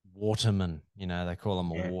watermen. They call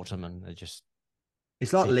them a waterman. They're just.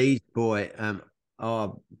 It's like Lee's boy.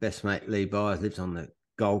 Our best mate Lee Byers lives on the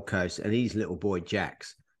Gold Coast, and his little boy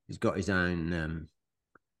Jax has got his own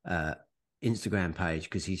Instagram page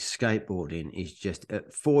because he's skateboarding. He's just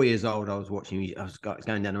at 4 years old. I was watching him. I was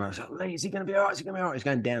going down the road. I was like, Lee, is he going to be all right? Is he going to be all right? He's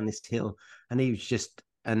going down this hill, and he was just.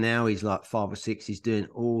 And now he's like 5 or 6. He's doing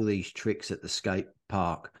all these tricks at the skate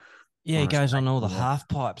park. Yeah, he goes on all the half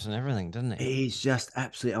pipes and everything, doesn't he? He's just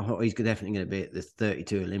absolutely. He's definitely going to be at the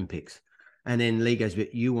 32 Olympics. And then Lee goes,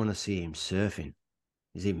 but you want to see him surfing?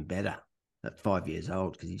 He's even better at 5 years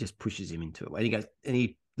old because he just pushes him into it. And he goes, and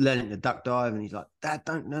he learning to duck dive, and he's like, Dad,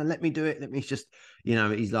 don't no, let me do it. Let me just,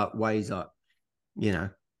 he's like weighs like,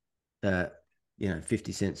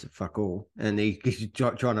 50 cents of fuck all, and he's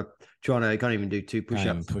trying to he can't even do 2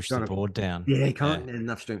 push-ups. Push the board down. Yeah, he can't get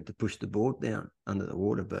enough strength to push the board down under the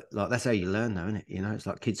water. But like that's how you learn, though, isn't it? It's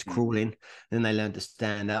like kids crawling, then they learn to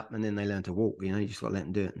stand up, and then they learn to walk. You just got to let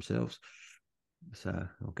them do it themselves. So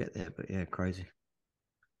I'll get there, but yeah, crazy.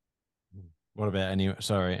 What about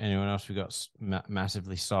anyone else? We got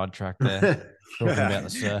massively sidetracked there talking about the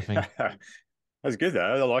surfing. That's good though.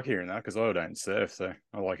 I like hearing that because I don't surf, so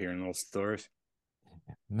I like hearing little stories.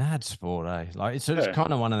 Mad sport, eh? Like it's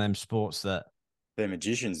kind of one of them sports that they're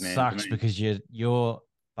magicians, man. Sucks because your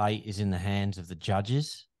fate is in the hands of the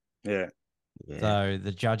judges. Yeah. So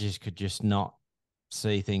the judges could just not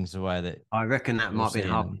see things the way that I reckon that might be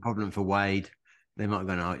half the problem for Wade. They might have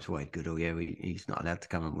gone, oh, it's Wade Goodall. Yeah, he's not allowed to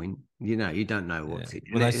come and win. You don't know what's it.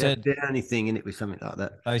 Well, they said the only thing in it was something like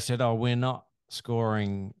that. They said, oh, we're not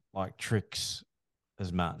scoring like tricks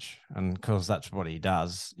as much, and because that's what he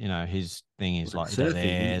does. His thing is like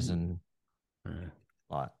airs and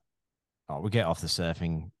like. Oh, we get off the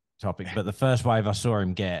surfing topic, but the first wave I saw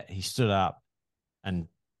him get, he stood up and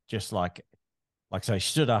just so he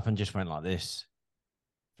stood up and just went like this,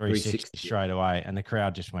 360 straight away, and the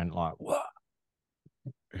crowd just went like, what?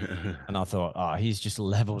 And I thought, oh, he's just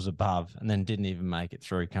levels above, and then didn't even make it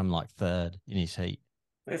through, come like third in his heat.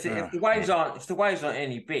 If the waves aren't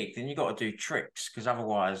any big, then you got to do tricks because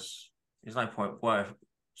otherwise there's no point worth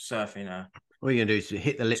surfing all you're gonna do is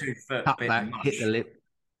hit the lip, cut back, hit the lip,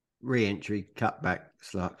 re-entry, cut back.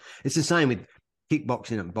 It's the same with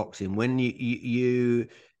kickboxing and boxing. When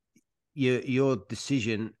your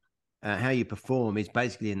decision, how you perform, is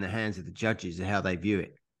basically in the hands of the judges of how they view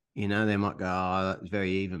it. They might go, oh, that was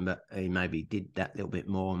very even, but he maybe did that little bit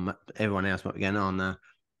more. And everyone else might be going, oh no,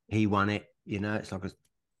 he won it. It's like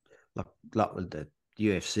with the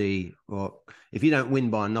UFC, or if you don't win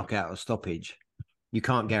by a knockout or stoppage, you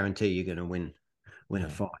can't guarantee you're going to win a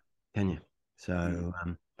fight, can you? So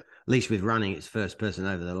least with running, it's first person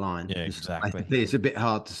over the line. Yeah, exactly. It's a bit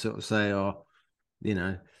hard to sort of say, oh, you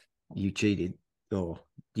know, you cheated or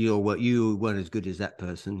you weren't as good as that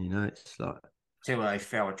person. You know, it's like till they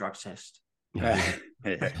fail a drug test. Yeah.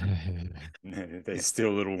 There's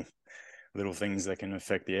still little things that can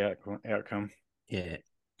affect the outcome. Yeah.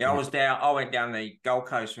 Yeah, I went down the Gold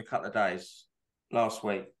Coast for a couple of days last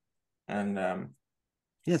week, and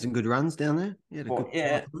you had some good runs down there. You had a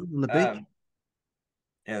good on the beach.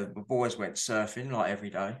 Yeah, the boys went surfing like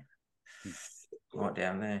every day, right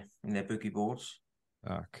down there in their boogie boards.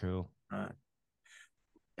 Oh, cool. How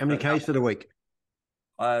many Ks for the week?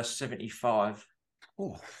 75.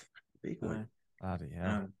 Oh, big one. Bloody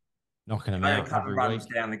hell. Knocking them out every runs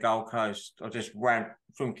week. down the Gold Coast. I just ran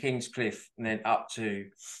from Kingscliff and then up to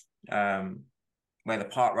where the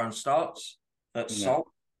park run starts at Salt,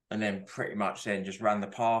 and then pretty much then just ran the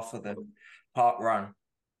path of the park run.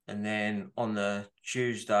 And then on the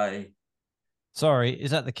Tuesday. Sorry, is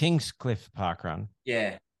that the Kingscliff Park Run?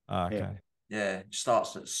 Yeah. Oh, okay. Yeah, it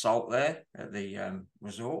starts at Salt there at the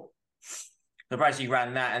resort. So basically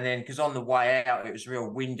ran that, and then because on the way out it was real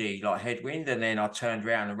windy, like headwind, and then I turned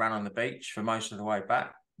around and ran on the beach for most of the way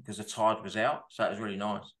back because the tide was out, so it was really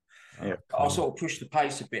nice. Yeah, cool. I sort of pushed the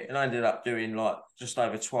pace a bit, and I ended up doing like just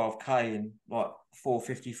over 12k in like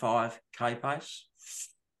 4:55k pace.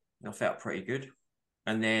 And I felt pretty good.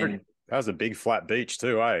 And then that was a big flat beach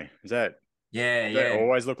too, eh? Is that? Yeah, does that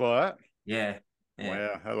always look like that? Yeah.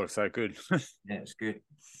 Wow, that looks so good. Yeah, it's good.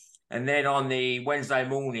 And then on the Wednesday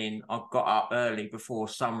morning, I got up early before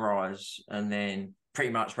sunrise and then pretty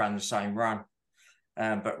much ran the same run,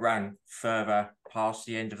 but ran further past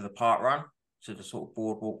the end of the park run to the sort of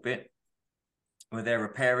boardwalk bit where they're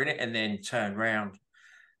repairing it, and then turned round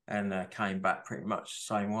and came back pretty much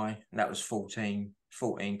the same way. And that was 14k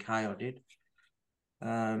I did.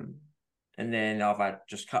 And then I've had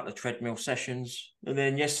just a couple of treadmill sessions. And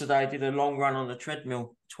then yesterday I did a long run on the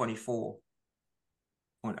treadmill,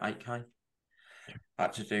 24.8k.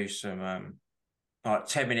 Had to do some like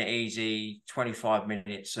 10-minute easy, 25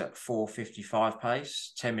 minutes at 4:55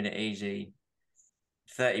 pace, 10-minute easy,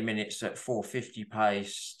 30 minutes at 4:50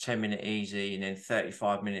 pace, 10-minute easy, and then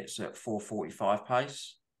 35 minutes at 4:45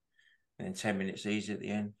 pace, and then 10 minutes easy at the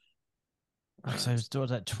end. So it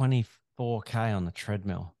was at 24k on the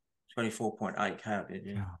treadmill. 24.8k I did,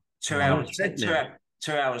 yeah. Oh, 2 hours,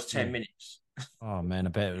 2 hours, 10 minutes. Oh, man, I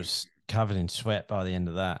bet it was covered in sweat by the end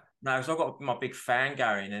of that. No, because I got my big fan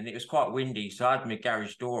going and it was quite windy, so I had my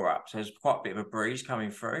garage door up, so there's quite a bit of a breeze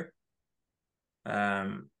coming through.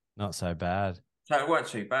 Not so bad. So it weren't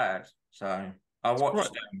too bad. So I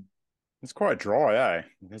watched. It's quite dry, eh?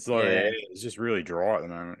 It's like it's just really dry at the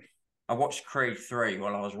moment. I watched Creed 3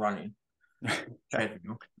 while I was running.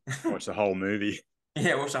 Watched the whole movie.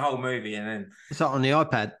 Yeah, watched the whole movie and then it's like on the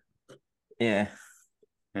iPad. Yeah.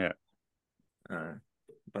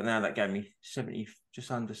 But now that gave me 70, just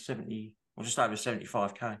under 70, or just over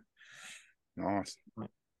 75k. Nice.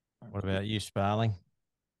 What about you, Sparling?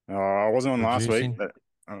 I wasn't on last week, but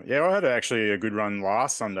yeah, I had actually a good run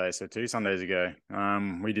last Sunday, so 2 Sundays ago.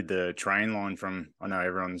 We did the train line from, I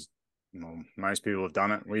know most people have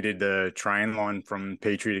done it. We did the train line from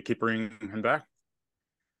Petrie to Kippering and back.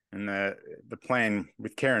 And the plan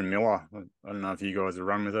with Karen Miller, I don't know if you guys have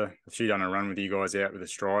run with her. She done a run with you guys out with the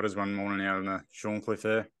Striders one morning out on the Shorncliffe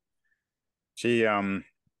there. She, I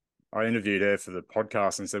interviewed her for the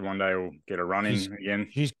podcast and said one day we'll get a run in again.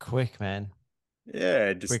 She's quick, man.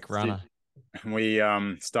 Yeah, just quick runner. We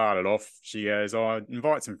started off. She goes,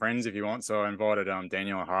 invite some friends if you want. So I invited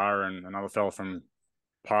Daniel O'Hara and another fella from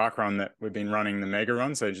Parkrun that we've been running the mega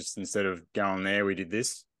run. So just instead of going there, we did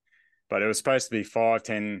this. But it was supposed to be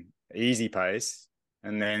 5:10 easy pace.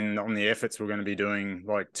 And then on the efforts, we're going to be doing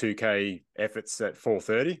like 2K efforts at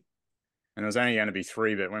 4:30. And it was only going to be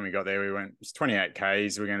 3, but when we got there, we went, it's 28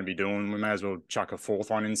 Ks we're going to be doing. We may as well chuck a 4th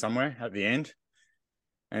one in somewhere at the end.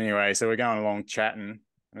 Anyway, so we're going along chatting.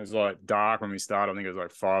 It was like dark when we started. I think it was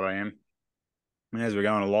like 5 a.m. And as we're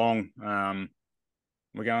going along,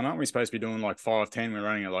 we're going, aren't we supposed to be doing like 5:10? We're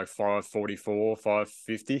running at like 5:44,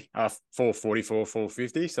 5:50, 4:44,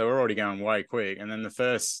 4:50. So we're already going way quick. And then the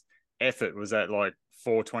first effort was at like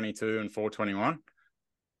 4:22 and 4:21.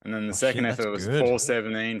 And then the second effort was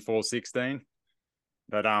 4:17, 4:16.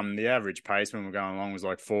 But the average pace when we're going along was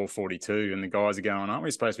like 4:42. And the guys are going, aren't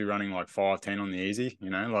we supposed to be running like 5:10 on the easy?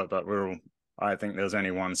 But I think there was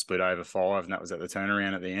only one split over 5, and that was at the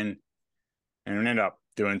turnaround at the end. And we ended up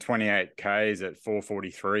doing 28 Ks at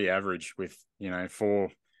 4:43 average with,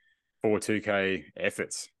 4 2K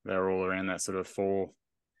efforts. They were all around that sort of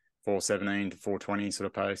 4:17 to 4:20 sort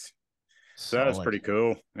of pace. So that was pretty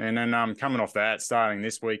cool. And then coming off that, starting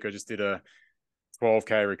this week, I just did a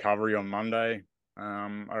 12K recovery on Monday.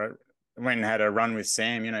 I went and had a run with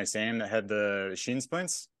Sam, Sam that had the shin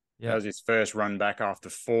splints. Yeah. That was his first run back after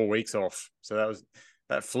 4 weeks off. So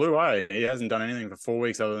that flew away. He hasn't done anything for 4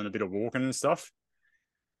 weeks other than a bit of walking and stuff.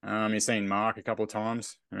 He's seen Mark a couple of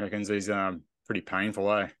times. He reckons he's pretty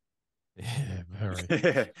painful, eh? Yeah,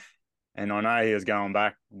 very. And I know he was going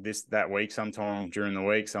back that week sometime during the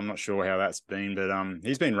week, so I'm not sure how that's been, but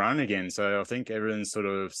he's been running again, so I think everything's sort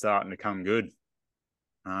of starting to come good.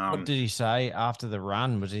 What did he say after the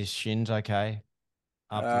run? Was his shins okay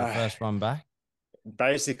after the first run back?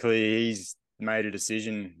 Basically, he's made a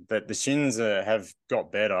decision that the shins have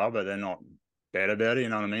got better, but they're not better, you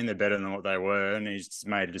know what I mean? They're better than what they were, and he's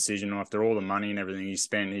made a decision after all the money and everything he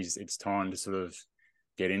spent, it's time to sort of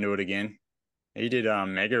get into it again. He did a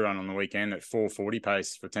mega run on the weekend at 4:40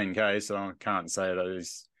 pace for 10K, so I can't say that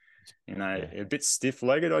he's, a bit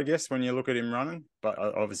stiff-legged, I guess, when you look at him running, but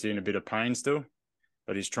obviously in a bit of pain still.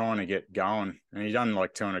 But he's trying to get going. And he done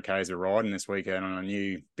like 200Ks of riding this weekend on a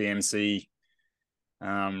new BMC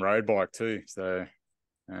road bike too. So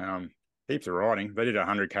heaps of riding. They did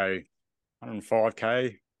 100K,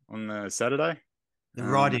 105K on the Saturday. The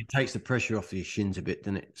riding takes the pressure off his shins a bit,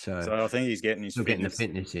 doesn't it? So I think he's getting his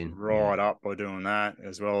fitness in right up by doing that,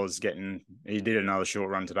 as well as he did another short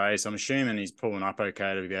run today. So I'm assuming he's pulling up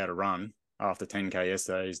okay to be able to run after 10K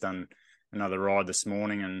yesterday. He's done another ride this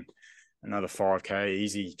morning and another 5K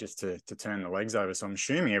easy just to turn the legs over. So I'm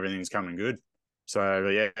assuming everything's coming good. So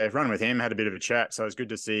yeah, run with him, had a bit of a chat. So it's good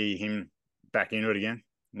to see him back into it again.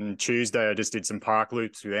 And Tuesday, I just did some park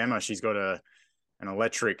loops with Emma. She's got an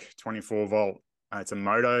electric 24 volt. It's a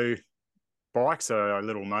moto bike, so a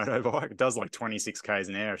little moto bike. It does like 26 Ks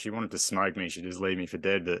an hour. If she wanted to smoke me, she'd just leave me for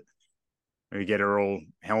dead. But we get her all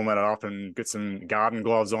helmeted up and get some garden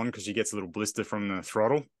gloves on because she gets a little blister from the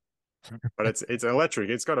throttle. But it's electric.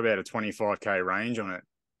 It's got about a 25K range on it.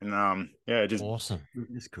 And just awesome.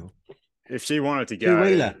 That's cool. If she wanted to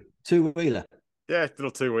go two-wheeler. Yeah,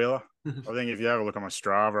 little two-wheeler. I think if you have a look on my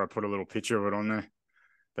Strava, I put a little picture of it on there.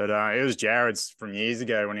 But it was Jared's from years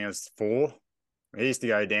ago when he was 4. He used to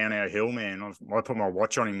go down our hill, man. I put my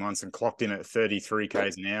watch on him once and clocked in at 33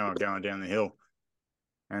 Ks an hour going down the hill.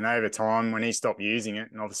 And over time, when he stopped using it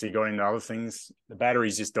and obviously got into other things, the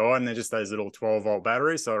batteries just died, and they're just those little 12-volt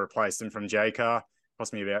batteries. So I replaced them from J-Car.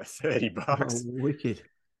 Cost me about $30. Oh, wicked.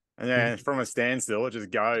 And yeah, from a standstill, it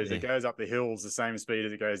just goes. Yeah. It goes up the hills the same speed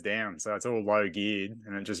as it goes down. So it's all low geared,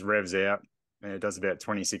 and it just revs out. And it does about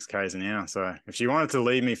 26 Ks an hour. So if she wanted to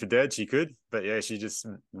leave me for dead, she could. But yeah, she just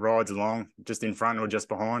rides along just in front or just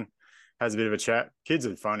behind, has a bit of a chat. Kids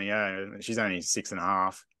are funny, yeah. She's only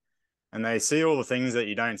 6.5. And they see all the things that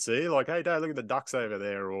you don't see. Like, hey, Dad, look at the ducks over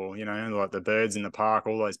there. Or, like the birds in the park,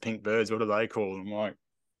 all those pink birds. What do they call them? Like,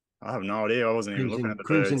 I have no idea. I wasn't even looking at the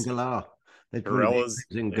birds. Crimson galah. Corellas.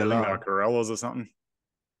 Corellas or something.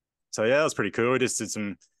 So yeah, that was pretty cool. We just did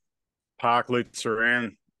some park loops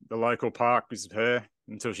around the local park with her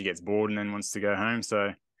until she gets bored and then wants to go home.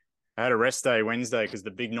 So I had a rest day Wednesday because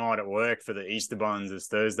the big night at work for the Easter buns is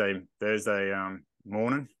Thursday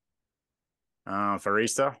morning for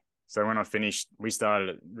Easter. So when I finished, we started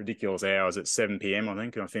at ridiculous hours at 7 p.m, I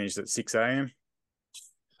think, and I finished at 6 a.m.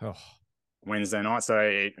 Oh. Wednesday night.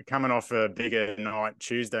 So coming off a bigger night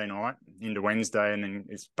Tuesday night into Wednesday, and then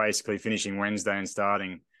it's basically finishing Wednesday and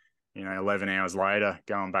starting, 11 hours later,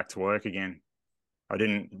 going back to work again. I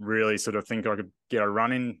didn't really sort of think I could get a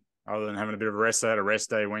run in other than having a bit of a rest. I had a rest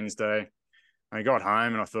day Wednesday. I got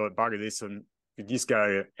home and I thought, bugger this, and could just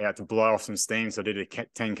go out to blow off some steam. So I did a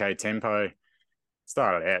 10K tempo.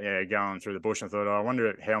 Started out, going through the bush. I thought, I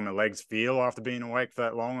wonder how my legs feel after being awake for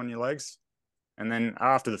that long on your legs. And then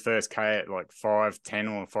after the first K at like 5:10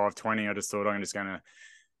 or 5:20, I just thought I'm just going to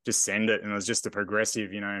just send it. And it was just a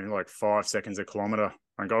progressive, like 5 seconds a kilometre.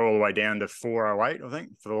 I got all the way down to 4:08, I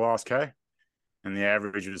think, for the last K. And the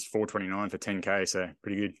average was 4:29 for 10K. So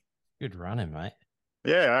pretty good. Good running, mate.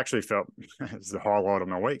 Yeah, I actually felt it was the highlight of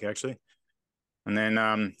my week, actually. And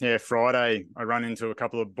then, Friday, I run into a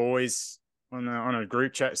couple of boys on a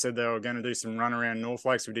group chat, said they were going to do some run around North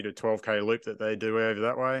Lakes. We did a 12K loop that they do over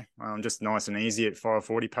that way. Just nice and easy at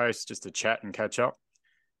 5:40 pace, just to chat and catch up.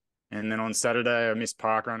 And then on Saturday, I missed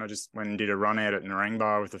parkrun. I just went and did a run out at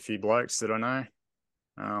Narangba with a few blokes that I know.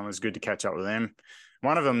 It was good to catch up with them.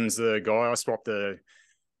 One of them's the guy I swapped a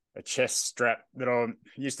chest strap that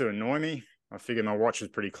used to annoy me. I figured my watch was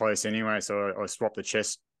pretty close anyway, so I swapped the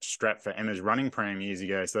chest strap for Emma's running pram years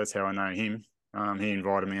ago. So that's how I know him. He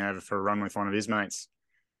invited me over for a run with one of his mates.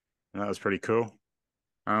 And that was pretty cool.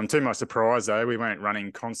 To my surprise, though, we weren't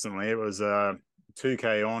running constantly. It was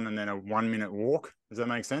 2K on and then a 1 minute walk. Does that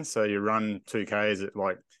make sense? So you run 2Ks at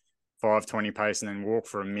like 5:20 pace and then walk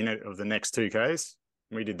for a minute of the next 2Ks.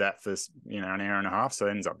 We did that for, an hour and a half. So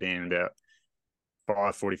it ends up being about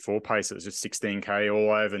 5:44 pace. It was just 16K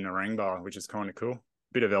all over Narangba, which is kind of cool.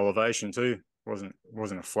 Bit of elevation too. Wasn't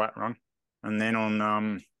a flat run. And then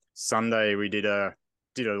on Sunday we did a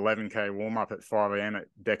 11K warm up at 5 a.m. at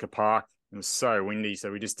Becker Park. It was so windy,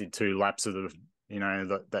 so we just did 2 laps of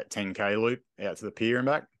that 10K loop out to the pier and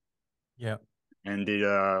back. Yeah. And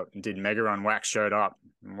did mega run. Wax showed up.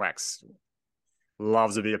 Wax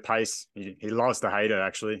loves a bit of pace. He loves to hate it,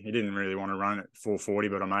 actually. He didn't really want to run at 4:40,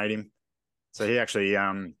 but I made him. So he actually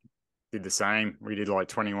did the same. We did like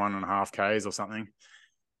 21.5 Ks or something.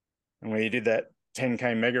 And we did that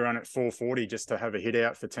 10K mega run at 4:40 just to have a hit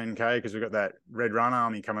out for 10K because we've got that Red Run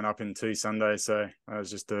Army coming up in 2 Sundays. So that was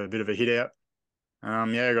just a bit of a hit out. I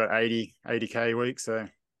got 80K week. So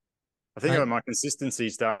I think my consistency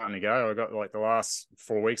is starting to go. I got like the last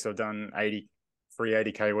 4 weeks I've done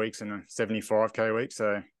 80K weeks and a 75K week.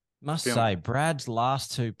 So must say Brad's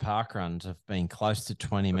last 2 park runs have been close to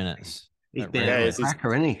 20 minutes. He's been a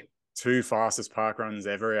cracker, isn't he? 2 fastest park runs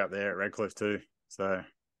ever out there at Redcliffe too. So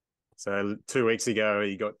 2 weeks ago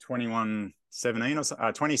he got 21:17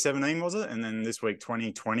 or 2017 was it, and then this week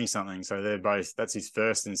 20:20 something. So they're both. That's his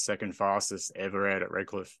first and second fastest ever out at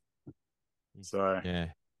Redcliffe. So yeah,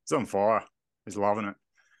 it's on fire. He's loving it.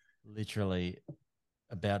 Literally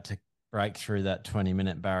about to break through that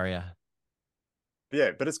 20-minute barrier.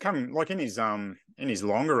 Yeah, but it's come like in his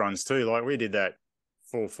longer runs too. Like we did that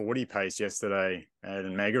 4:40 pace yesterday at a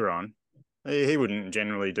mega run. He wouldn't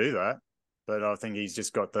generally do that, but I think he's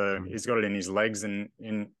just got he's got it in his legs and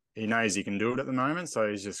he knows he can do it at the moment. So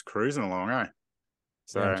he's just cruising along,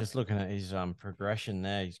 So yeah, just looking at his progression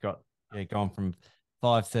there, he's got gone from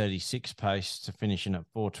 5:36 pace to finishing at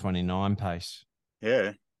 4:29 pace.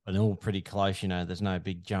 Yeah, and all pretty close. There's no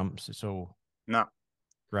big jumps. It's all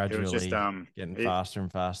gradually just, getting faster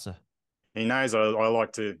and faster. He knows I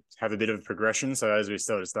like to have a bit of progression. So as we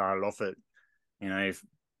started off at,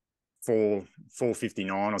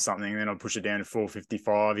 4:59 or something, then I'll push it down to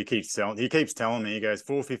 4:55. He keeps telling me, he goes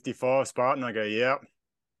 4:55 Spartan. I go, yep.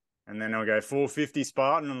 And then I'll go 4:50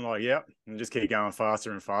 Spartan. I'm like, yep. And just keep going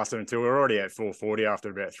faster and faster until we're already at 4:40 after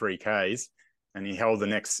about 3 Ks. And he held the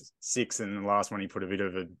next 6, and the last one he put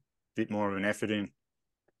a bit more of an effort in.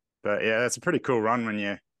 But yeah, that's a pretty cool run when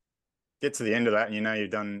you get to the end of that and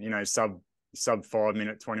you've done, sub 5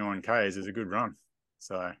 minute 21 Ks is a good run.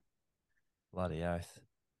 So bloody oath.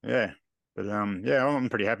 Yeah. But I'm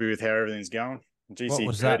pretty happy with how everything's going. GC what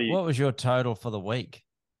was 30, that? What was your total for the week?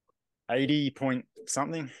 80 point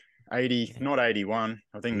something. 80, not 81.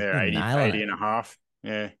 I think they're 80 and a half.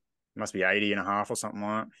 Yeah. Must be 80 and a half or something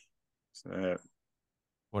like that. So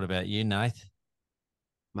what about you, Nath?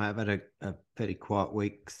 Mate, I've had a pretty quiet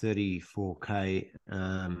week, 34K.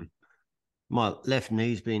 My left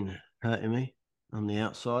knee's been hurting me on the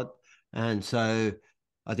outside. And so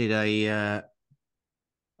I did a...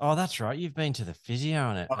 oh, that's right. You've been to the physio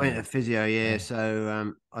on it. I went to physio, yeah.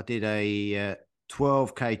 So I did a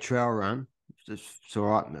 12K trail run. It's all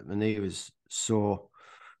right. My knee was sore.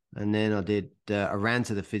 And then I ran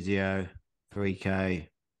to the physio, 3K,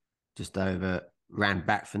 just over, ran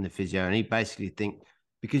back from the physio. And he basically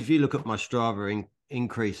because if you look at my Strava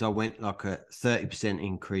increase, I went like a 30%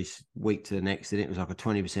 increase week to the next, and it was like a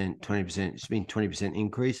 20%. It's been 20%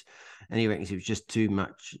 increase. And he reckons it was just too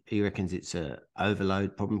much. He reckons it's a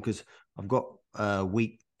overload problem because I've got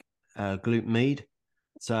weak glute med.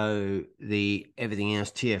 So everything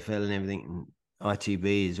else, TFL and everything, and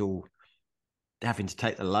ITB is all having to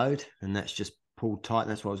take the load, and that's just pulled tight.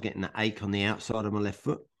 And that's why I was getting the ache on the outside of my left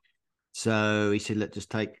foot. So he said, let's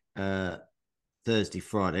just take Thursday,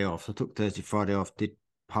 Friday off. So I took Thursday, Friday off, did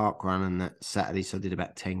park run and that Saturday. So I did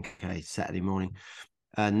about 10K Saturday morning.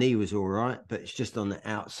 Knee was all right, but it's just on the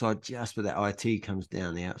outside, just where that IT comes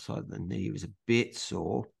down the outside of the knee was a bit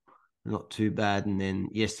sore, not too bad. And then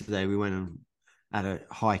yesterday we went and had a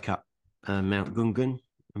hike up Mount Gungan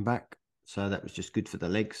and back. So that was just good for the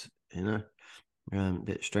legs, a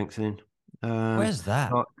bit of strengthening. Where's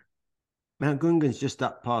that? Mount Gungan's just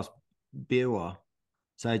up past Biwa.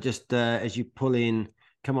 So just as you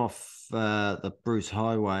come off the Bruce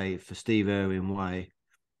Highway for Steve Irwin Way,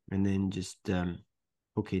 and then just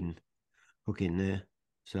hook in there.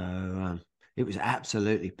 So it was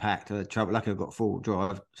absolutely packed. I had trouble. Luckily, I got full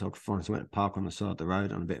drive, so I could finally went to park on the side of the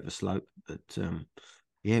road on a bit of a slope. But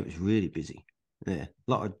yeah, it was really busy. Yeah,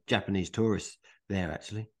 a lot of Japanese tourists there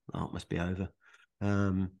actually. Oh, it must be over.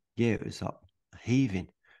 Yeah, it was up heaving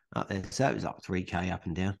up there. So it was up 3K up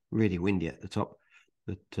and down. Really windy at the top.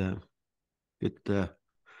 But good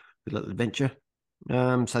little adventure.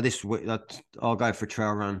 So this week I'll go for a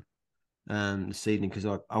trail run this evening because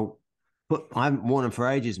I haven't worn them for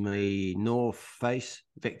ages. My North Face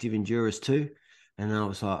Vective Endurers 2, and I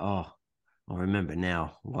was like, oh, I remember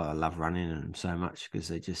now why I love running in them so much because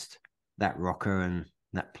they just that rocker and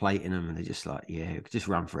that plate in them, and they're just like, yeah, just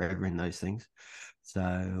run forever in those things. So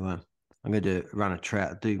I'm going to run a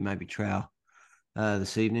trail, maybe trail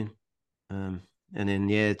this evening. And then,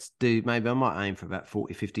 maybe I might aim for about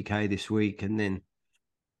 40, 50K this week. And then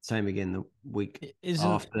same again the week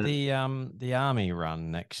after. The army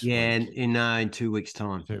run next week? Yeah, in 2 weeks'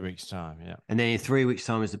 time. 2 weeks' time, yeah. And then in 3 weeks'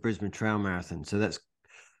 time is the Brisbane Trail Marathon. So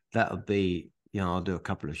that'll be, I'll do a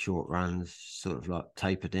couple of short runs, sort of like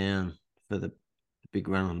taper down for the big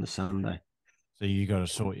run on the Sunday. So you got to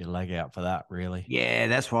sort your leg out for that, really? Yeah,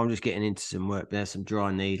 that's why I'm just getting into some work. There's some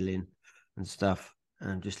dry needling and stuff,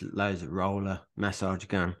 and just loads of roller massage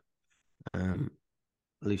gun,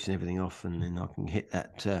 loosen everything off, and then I can hit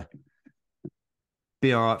that.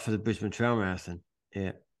 Be all right for the Brisbane Trail Marathon.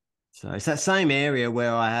 Yeah. So it's that same area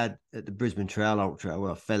where I had at the Brisbane Trail Ultra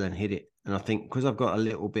where I fell and hit it. And I think because I've got a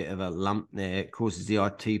little bit of a lump there, it causes the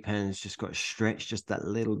IT pan's just got to stretch just that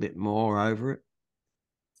little bit more over it.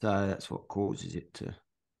 So that's what causes it to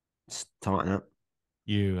tighten up.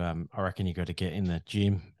 I reckon you got to get in the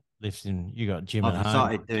gym, lifting. You got gym at home.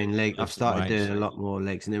 Started doing legs. I've started doing a lot more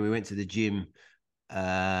legs. And then we went to the gym.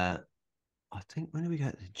 I think, when did we go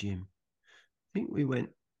to the gym? I think we went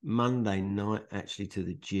Monday night actually to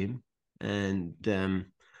the gym, and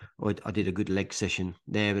I did a good leg session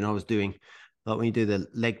there. And I was doing, like, when you do the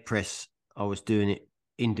leg press, I was doing it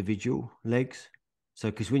individual legs. So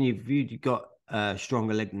because when you've got a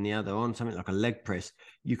stronger leg than the other on something like a leg press,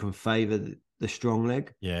 you can favor the strong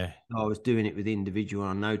leg. Yeah. So I was doing it with individual,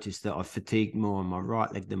 and I noticed that I fatigued more on my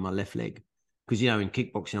right leg than my left leg. Because, in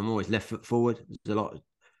kickboxing, I'm always left foot forward. There's a lot of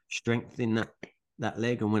strength in that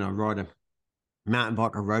leg. And when I ride a mountain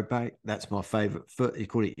bike or road bike, that's my favorite foot. You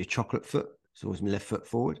call it your chocolate foot. It's always my left foot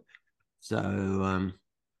forward. So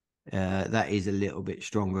that is a little bit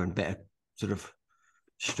stronger and better sort of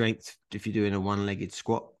strength if you're doing a one-legged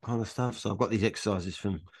squat kind of stuff. So I've got these exercises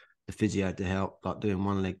from the physio to help, like doing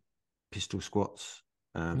one-leg pistol squats.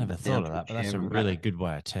 Never thought of that, but that's a really good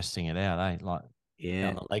way of testing it out, eh? Like,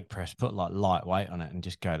 on the leg press, put like light weight on it and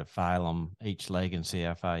just go to fail on each leg and see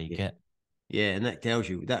how far you get. Yeah, and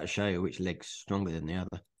that'll show you which leg's stronger than the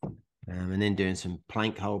other. And then doing some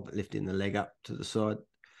plank hold, but lifting the leg up to the side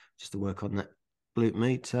just to work on that glute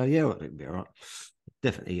med. So yeah, it'll be all right.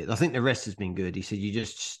 Definitely. I think the rest has been good. He said you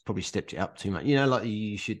just probably stepped it up too much. Like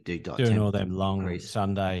you should do. Like doing all them long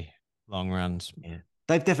Sunday long runs. Yeah,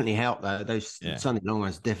 they've definitely helped though. Those Sunday long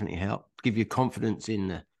runs definitely help. Give you confidence in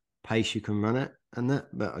the pace you can run at and that.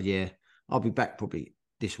 But yeah, I'll be back probably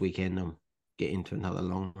this weekend. I'm getting into another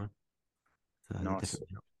long run. So nice.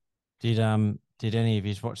 Did any of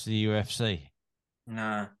you watch the UFC?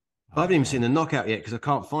 No. I haven't even seen the knockout yet because I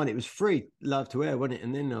can't find it. It was free, Love to Air, wasn't it?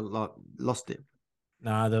 And then I lost it.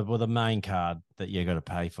 No, the main card that you got to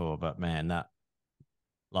pay for, but man, that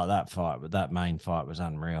main fight was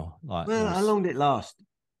unreal. Like, how long did it last?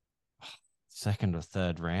 Second or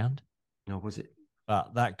third round. No, was it?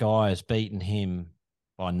 But that guy has beaten him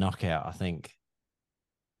by knockout, I think,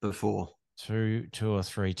 before two or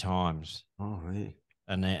three times. Oh, really?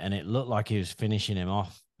 And it looked like he was finishing him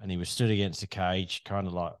off, and he was stood against the cage, kind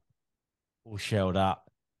of like all shelled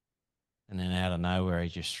up. And then out of nowhere, he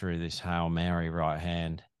just threw this Hail Mary right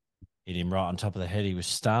hand, hit him right on top of the head. He was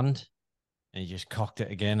stunned, and he just cocked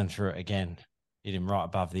it again and threw it again, hit him right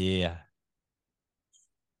above the ear.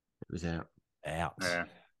 It was out. Yeah.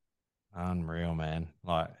 Unreal, man.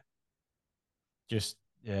 Like, just,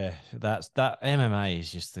 yeah, that MMA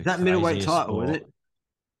is just the middleweight title, sport. Isn't it?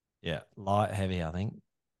 Yeah, light heavy, I think.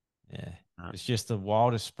 Yeah. It's just the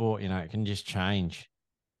wildest sport, it can just change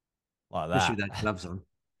like that. Especially with that gloves on.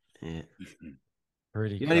 Yeah.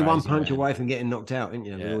 Pretty You're only one punch away from getting knocked out, aren't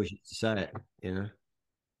you? Yeah. We always used to say it,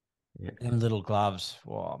 Yeah. Them little gloves,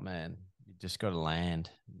 oh man, you just got to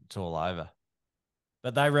land. It's all over.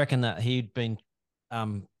 But they reckon that he'd been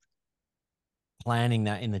planning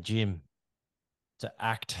that in the gym to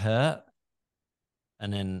act hurt,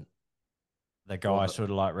 and then the guy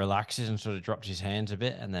sort of like relaxes and sort of drops his hands a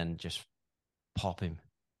bit and then just pop him.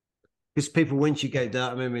 Because people, once you go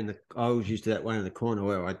down, I remember I always used to that one in the corner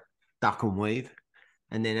where I'd duck and weave.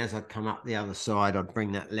 And then as I'd come up the other side, I'd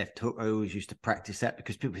bring that left hook. I always used to practice that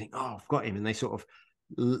because people think, oh, I've got him. And they sort of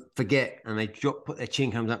forget, and they put their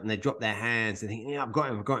chin comes up and they drop their hands. They think, yeah, I've got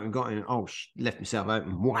him. Oh, left myself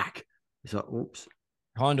open. Whack. It's like, oops.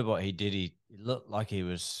 Kind of what he did. He looked like he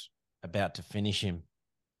was about to finish him.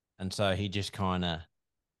 And so he just kind of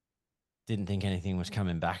didn't think anything was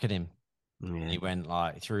coming back at him. Yeah. He went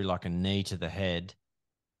like through like a knee to the head.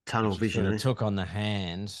 Tunnel vision. Sort of took on the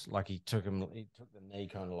hands, like he took the knee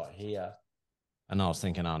kind of like here. And I was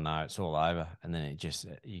thinking, oh no, it's all over. And then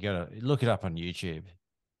you got to look it up on YouTube.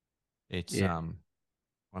 It's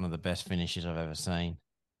one of the best finishes I've ever seen.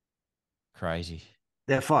 Crazy.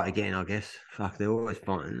 They'll fight again, I guess. Fuck, they're always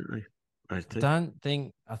fighting, aren't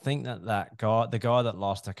they? I think that guy, the guy that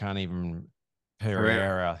lost,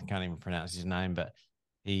 Pereira, I can't even pronounce his name, but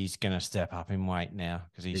he's going to step up in weight now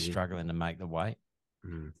because he's struggling to make the weight.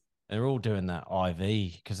 Mm. They're all doing that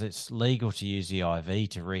IV because it's legal to use the IV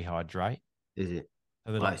to rehydrate. Is it?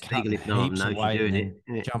 So they're like cutting heaps of weight and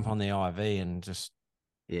then jump on the IV and just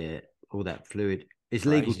all that fluid. It's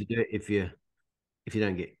crazy. Legal to do it if you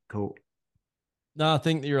don't get caught. No, I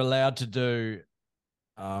think that you're allowed to do.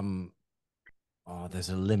 There's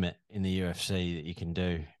a limit in the UFC that you can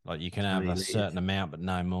do. Like you can have a certain amount, but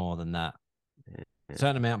no more than that. Yeah. A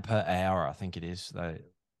certain amount per hour, I think it is. They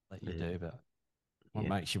let you do, but what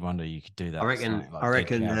makes you wonder you could do that? I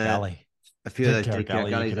reckon. Dead Cow Gully. A few of those Dead Cow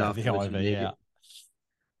Gully, you could have the IV out.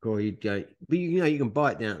 Or you'd go, but you can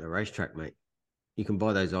buy it down at the racetrack, mate. You can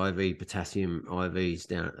buy those IV potassium IVs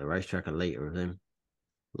down at the racetrack, a litre of them.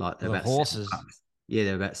 Like they're about horses. $7. Yeah,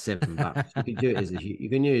 they're about $7. You can do it you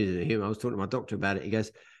can use it as a human. I was talking to my doctor about it. He goes,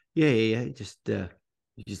 yeah. Just you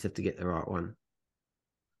just have to get the right one.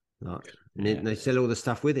 Like, and then they sell all the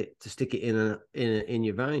stuff with it to stick it in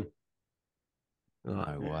your vein.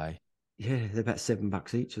 Like, no way. Yeah, they're about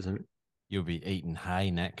 $7 each or something. You'll be eating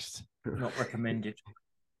hay next. Not recommended.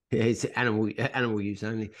 Yeah, it's animal use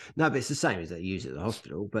only. No, but it's the same as they use at the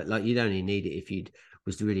hospital. But like, you'd only need it if you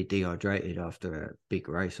was really dehydrated after a big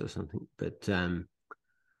race or something. But I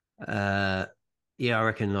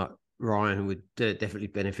reckon like Ryan would definitely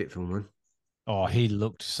benefit from one. Oh, he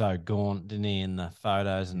looked so gaunt, didn't he, in the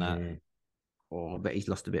photos and that? Oh, I bet he's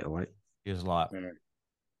lost a bit of weight. He was like,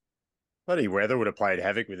 bloody weather would have played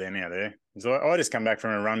havoc with them out there. So I just come back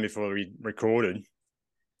from a run before we recorded.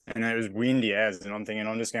 And it was windy as, and I'm thinking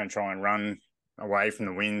I'm just going to try and run away from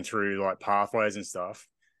the wind through like pathways and stuff.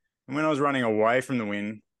 And when I was running away from the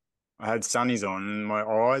wind, I had sunnies on and my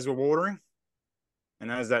eyes were watering.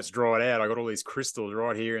 And as that's dried out, I got all these crystals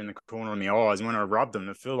right here in the corner of my eyes. And when I rubbed them,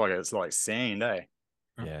 it felt like it's like sand, eh?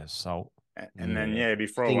 Yeah, salt. And then,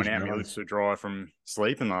 before I went out, my lips were dry from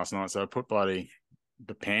sleeping last night. So I put bloody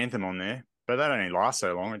the Panthen on there. But that only lasts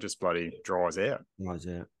so long. It just bloody dries out. You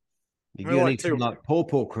need some like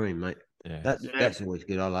paw cream, mate. Yeah. That's always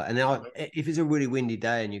good. I like. And now, if it's a really windy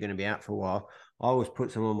day and you're going to be out for a while, I always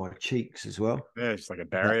put some on my cheeks as well. Yeah, it's like a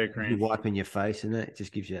barrier cream. You wipe in your face, and that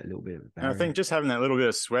just gives you that little bit of a barrier. And I think just having that little bit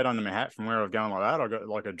of sweat under my hat from where I've gone like that, I got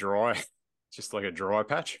like a dry, just like a dry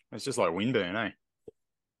patch. It's just like windburn, eh?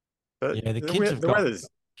 But yeah, the kids have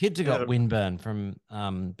got windburn from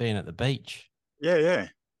being at the beach. Yeah.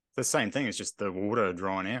 It's the same thing. It's just the water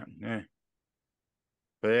drying out. Yeah.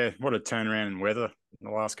 But yeah, what a turnaround in weather in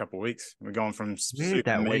the last couple of weeks. We've gone from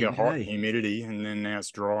super mega hot humidity, and then now it's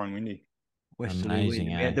dry and windy. Amazing.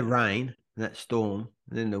 We had the rain, that storm,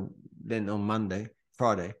 and then on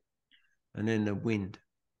Friday, and then the wind.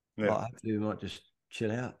 Yeah. Like, hopefully we might just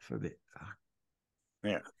chill out for a bit.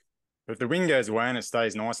 Yeah. But if the wind goes away and it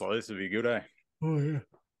stays nice like this, it'll be good, eh? Oh, yeah.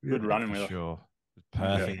 Good running weather. Sure.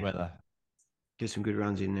 Perfect weather. Get some good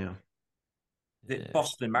runs in now. The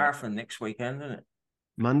Boston Marathon next weekend, isn't it?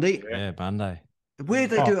 Monday? Yeah, Monday. Where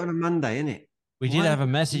do they do it on a Monday, isn't it? We did have a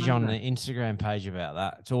message on the Instagram page about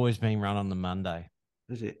that. It's always been run on the Monday.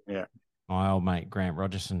 Is it? Yeah. My old mate Grant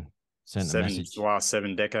Rogerson sent a message. The last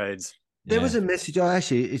 7 decades. There was a message.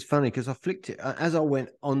 It's funny because I flicked it as I went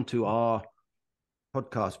onto our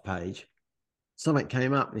podcast page. Something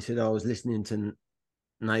came up and he said, I was listening to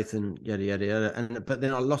Nathan, yada, yada, yada. But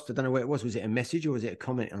then I lost it. I don't know where it was. Was it a message or was it a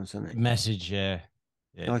comment on something? Message, yeah.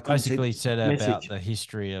 Yeah, basically said about the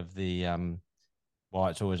history of the why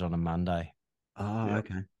it's always on a Monday. Oh,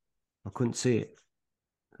 okay. I couldn't see it.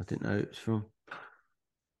 I didn't know it was from.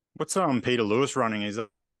 What's Peter Lewis running? Is it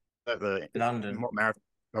at the London? What marathon?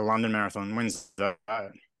 The London Marathon. When's that?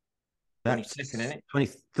 22nd, isn't it?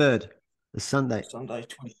 23rd. The Sunday. Sunday,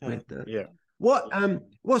 23rd. Yeah.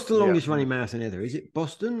 What's the longest running marathon ever? Is it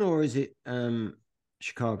Boston or is it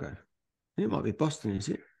Chicago? I think it might be Boston, is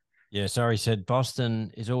it? Yeah, sorry, said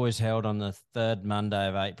Boston is always held on the 3rd Monday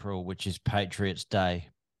of April, which is Patriots Day.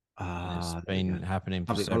 It's been happening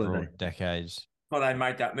for several decades. Well, they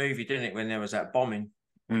made that movie, didn't it, when there was that bombing?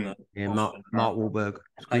 Yeah, Mark Wahlberg.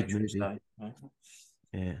 Good movie.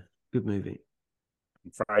 Yeah, good movie.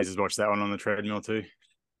 Fraser's watched that one on the treadmill too.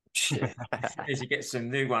 As you get some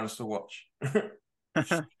new ones to watch.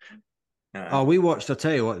 Oh, we watched, I'll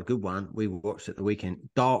tell you what, a good one we watched at the weekend,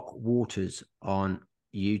 Dark Waters on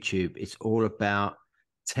YouTube. It's all about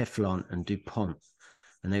Teflon and DuPont.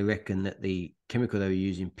 And they reckon that the chemical they were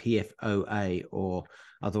using, PFOA, or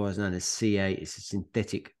otherwise known as C8, it's a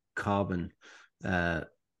synthetic carbon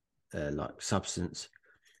like substance.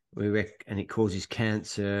 We reckon, and it causes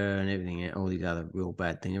cancer and everything, all these other real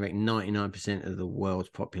bad things. I reckon 99% of the world's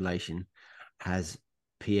population has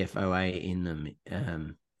PFOA in them.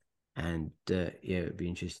 And yeah, it'd be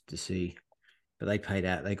interesting to see. But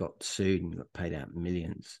they got sued and got paid out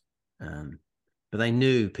millions. But they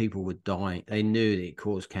knew people would die. They knew that it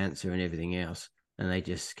caused cancer and everything else, and they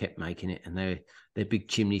just kept making it. And their big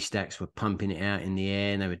chimney stacks were pumping it out in the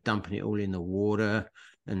air, and they were dumping it all in the water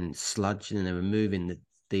and sludge, and they were moving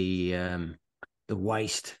the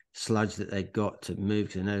waste sludge that they'd got to move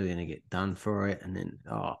because they know they're going to get done for it. And then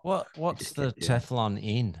what's the Teflon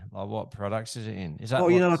in? Like, what products is it in? Is that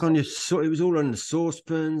like on your it was all on the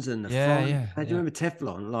saucepans and the frying. Yeah. How do you remember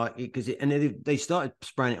Teflon? Like, because they started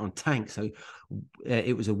spraying it on tanks, so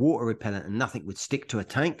it was a water repellent and nothing would stick to a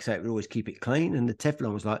tank, so it would always keep it clean. And the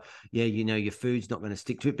Teflon was like, yeah, your food's not going to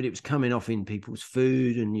stick to it, but it was coming off in people's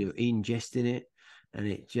food and you're ingesting it, and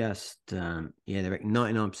it just they reckon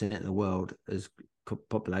 99% of the world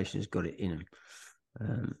population has got it in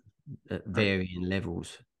them at varying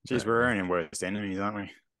levels. Jeez, we're our own worst enemies, aren't we?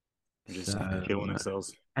 We're just killing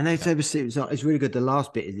ourselves. And they say it's really good. The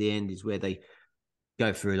last bit at the end is where they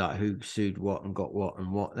go through like who sued what and got what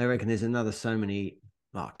and what. They reckon there's another so many,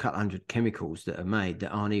 like a couple hundred chemicals that are made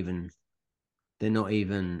that they're not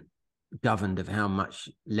even governed of how much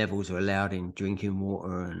levels are allowed in drinking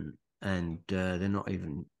water, and they're not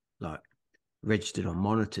even like registered or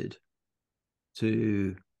monitored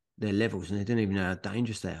to their levels, and they don't even know how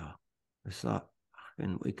dangerous they are. It's like,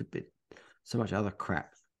 and we could be so much other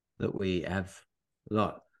crap that we have,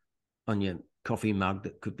 like on your coffee mug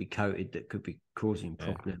that could be coated, that could be causing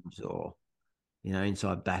problems, or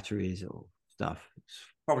inside batteries or stuff. It's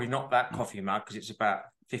probably not that coffee mug because it's about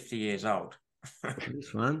 50 years old.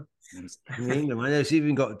 This one, in England, it's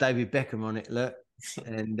even got David Beckham on it. Look,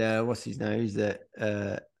 and what's his name? Who's that?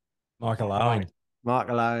 Michael Owen.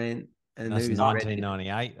 Michael Owen. And that's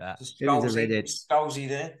 1998. That Scholesy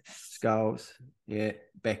there. Scholes, yeah,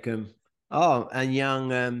 Beckham. Oh, and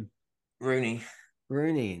young Rooney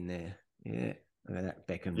in there. Yeah, look at that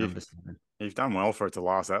Beckham number 7. You've done well for it to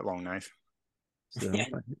last that long, Nate. So,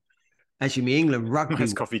 actually, my England rugby.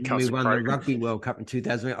 Nice coffee cups. We won the Rugby World Cup in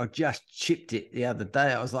 2008. I just chipped it the other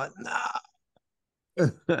day. I was like, no.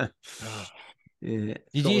 Yeah.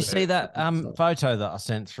 Did you see that photo that I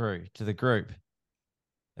sent through to the group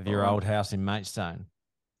of your old house in Maidstone?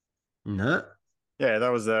 No. Yeah, that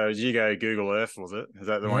was did you go Google Earth, was it? Is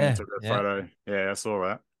that the one you took that photo? Yeah, I saw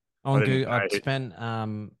that. On Google, I spent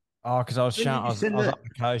because I was up the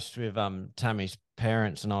coast with Tammy's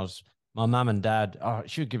parents, and my mum and dad. I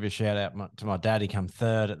should give a shout out to my dad. He come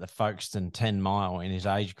third at the Folkestone 10 mile in his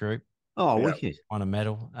age group. Oh, wicked! Won a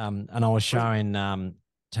medal. And I was showing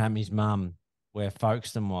Tammy's mum where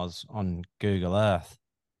Folkestone was on Google Earth,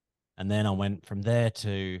 and then I went from there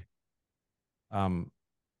to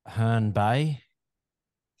Herne Bay.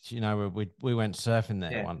 Where we went surfing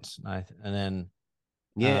there once, Nathan, and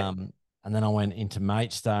then and then I went into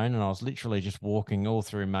Maidstone, and I was literally just walking all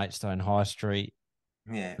through Maidstone High Street.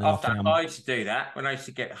 Yeah, I used to do that when I used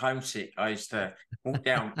to get homesick. I used to walk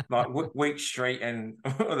down like Week Street and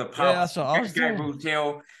the pub. Yeah, that's what I was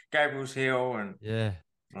Gabriel's Hill, and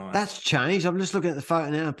that's changed. I'm just looking at the photo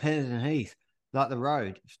now, Pennington Heath, like the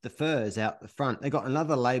road, the firs out the front. They got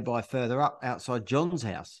another lay-by further up outside John's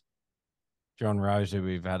house. John Rose, who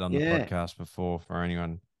we've had on the podcast before, for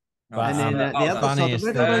anyone. But, and then the other side,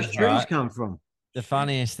 where do those trees come from? The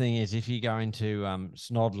funniest thing is if you go into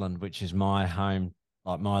Snodland, which is my home,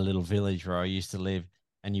 like my little village where I used to live,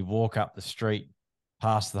 and you walk up the street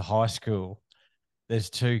past the high school,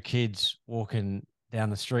 there's 2 kids walking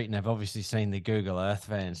down the street, and they've obviously seen the Google Earth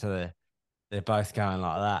van, so they're both going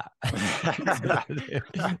like that.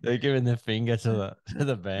 They're giving the finger to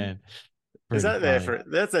the van. Is that funny.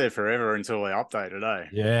 That's there forever until they update it,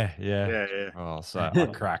 eh? Yeah. Oh, so I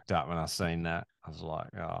cracked up when I seen that. I was like,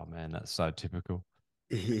 oh man, that's so typical.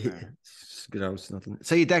 It's good old nothing.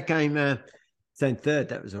 So your dad came third.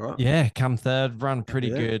 That was all right. Yeah, come third, run pretty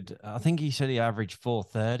good. I think he said he averaged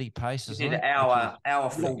 4:30 paces. He did hour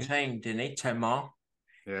 14, didn't he? 10 mile.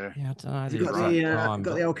 Yeah. I don't know. He got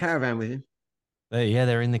the old caravan with him.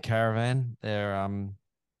 They're in the caravan. They're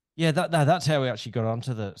that's how we actually got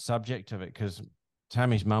onto the subject of it, because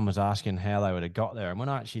Tammy's mum was asking how they would have got there, and when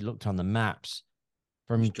I actually looked on the maps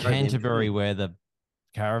from Canterbury, where the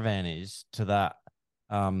caravan is, to that,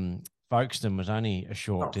 Folkestone was only a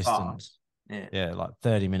short Not far. distance. Yeah, like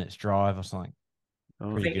 30 minutes drive or something.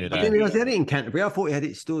 Oh, Pretty good. I didn't realize they had it in Canterbury. I thought he had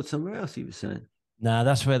it stored somewhere else. He was saying. No,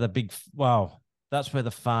 that's where that's where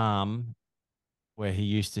the farm where he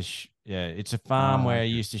used to. It's a farm where he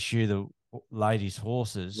used to shoe the ladies'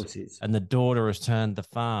 horses, and the daughter has turned the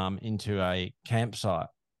farm into a campsite.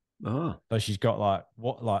 Oh, so she's got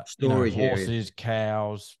storage horses, area.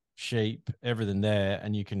 Cows, sheep, everything there,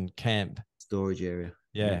 and you can camp. Storage area.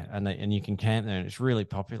 Yeah, and you can camp there, and it's really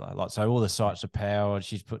popular. Like, so all the sites are powered.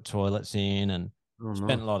 She's put toilets in and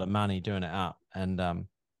spent a lot of money doing it up, and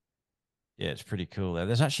yeah, it's pretty cool there.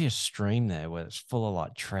 There's actually a stream there where it's full of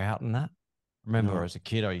like trout and that. I remember as a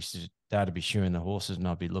kid, Dad would be shoeing the horses, and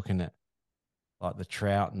I'd be looking at like the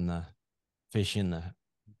trout and the fish in the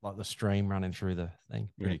stream running through the thing.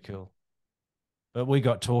 Pretty cool. But we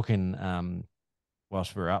got talking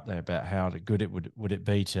whilst we were up there about how good it would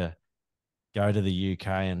be to go to the UK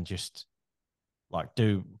and just like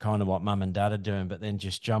do kind of what Mum and Dad are doing, but then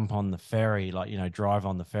just jump on the ferry, like, drive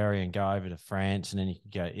on the ferry and go over to France, and then you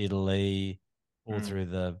could go Italy, all through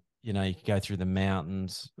the, you could go through the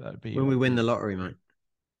mountains. When we win the lottery, mate.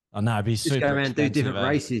 Oh no, it'd be just super go around and do different expensive,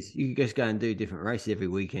 races. You could just go and do different races every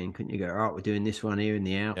weekend, couldn't you? Go, all right, we're doing this one here in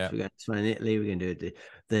the Alps. We're going this one in Italy. We're going to do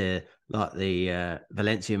the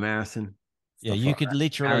Valencia Marathon. Yeah, you could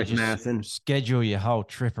literally Paris just Marathon. schedule your whole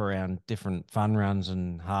trip around different fun runs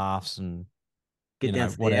and halves and get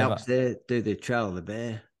down to the Alps there, do the Trail of the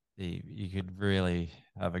Bear. You could really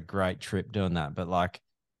have a great trip doing that, but like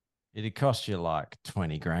it'd cost you like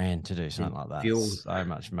 20 grand to do something like that. Fuel, so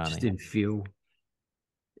much money. Just in fuel.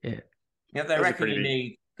 Yeah. Yeah, they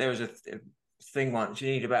reckon there was a thing once,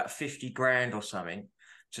 you need about 50 grand or something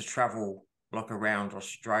to travel like around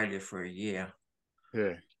Australia for a year.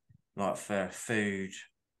 Yeah. Like for food,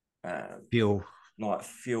 fuel. Like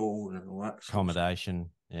fuel and all that. Accommodation,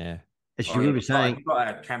 yeah. As you were saying, you've got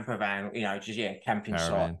a camper van, just camping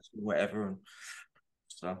sites, whatever. And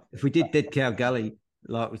stuff. If we did Dead Cow Gully,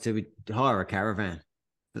 like we said, we'd hire a caravan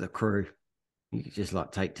for the crew. You could just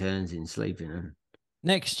like take turns in sleeping and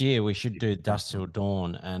next year we should do Dusk Till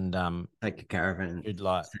Dawn and take a caravan. We'd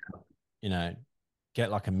like, get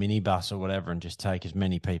like a minibus or whatever and just take as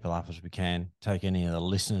many people up as we can. Take any of the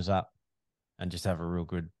listeners up and just have a real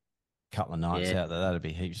good couple of nights out there. That'd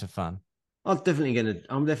be heaps of fun. I'm definitely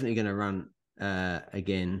gonna run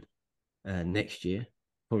again next year,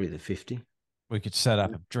 probably the 50. We could set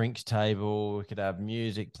up a drinks table. We could have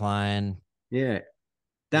music playing. Yeah,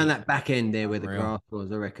 down that back end there where the grass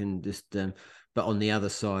was, I reckon. Just but on the other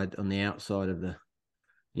side, on the outside of the,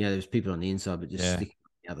 there's people on the inside, but just stick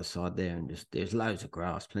on the other side there, and just there's loads of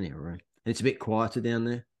grass, plenty of room. And it's a bit quieter down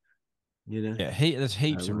there, Yeah, there's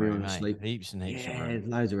heaps of room, mate. Heaps and heaps of room. There's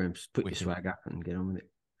loads of room. Just put your swag up and get on with it.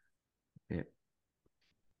 Yeah, I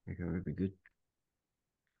think it would be good.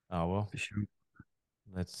 Oh well, for sure.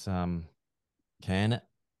 Let's can it.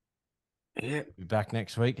 Yeah, be back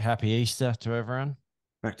next week. Happy Easter to everyone.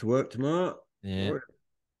 Back to work tomorrow. Yeah.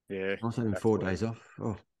 Yeah. I was having 4 days off.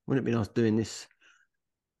 Oh, wouldn't it be nice doing this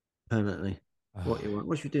permanently? What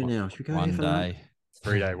should we do now? Should we go one day?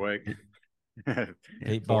 3-day week.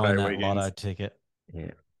 Keep buying that lotto ticket.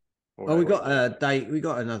 Yeah. Oh, we got a date. We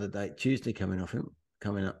got another date Tuesday coming up.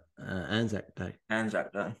 Anzac Day.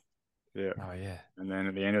 Anzac Day. Yeah. Oh yeah. And then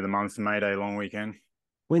at the end of the month, May Day long weekend.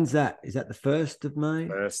 When's that? Is that the 1st of May?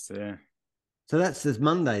 1st, yeah. So that's this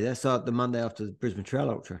Monday. That's the Monday after the Brisbane Trail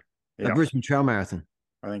Ultra. Yeah. The Brisbane Trail Marathon.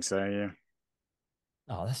 I think so, yeah.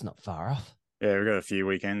 Oh, that's not far off. Yeah, we've got a few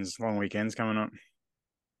long weekends coming up.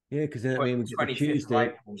 Yeah, because then we get the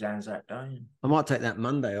Tuesday. Anzac Day. I might take that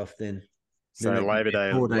Monday off then. So Labor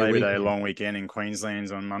Day long weekend in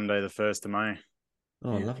Queensland's on Monday, the 1st of May.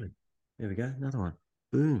 Oh, lovely. There we go. Another one.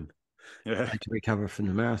 Boom. Yeah. To recover from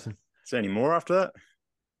the marathon. Is there any more after that?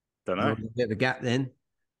 Don't know. A bit of a gap then.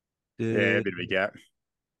 Yeah, a bit of a gap.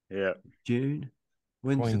 Yeah. June.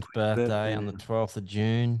 When's Queen's birthday on the 12th of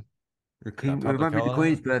June. It won't be the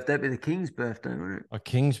Queen's birthday, it'll be the King's birthday, won't it? A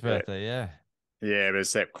King's birthday, yeah. Yeah, but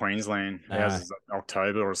it's at Queensland. Ours is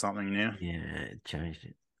October or something now. Yeah, it changed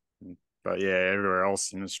it. But yeah, everywhere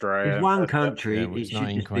else in Australia. In one country, it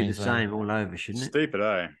should just be the same all over, shouldn't it? Stupid,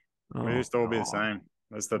 eh? We used to all be the same.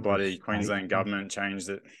 That's the bloody Queensland government changed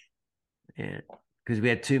it. Yeah, because we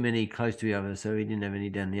had too many close to each other, so we didn't have any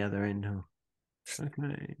down the other end.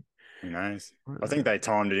 Okay. Who knows? I think they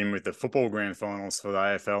timed it in with the football grand finals for the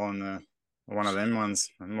AFL and one of them ones.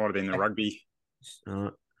 It might have been the rugby.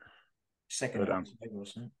 Second one,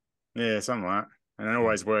 wasn't it? Yeah, something like that. And it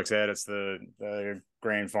always works out. It's the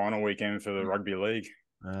grand final weekend for the rugby league.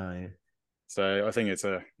 Oh, yeah. So I think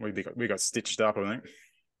we got stitched up, I think.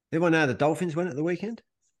 Everyone know how the Dolphins went at the weekend?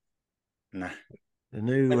 No. The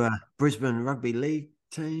new Brisbane Rugby League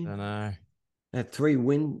team. I know. They had three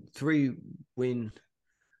win winning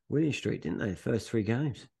streak, didn't they? First 3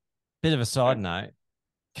 games. Bit of a side note.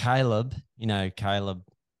 Caleb, Caleb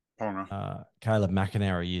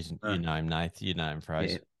McInerney, you know him, Nath. You know him,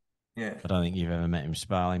 Fraser. Yeah. I don't think you've ever met him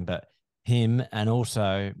sparring, but him and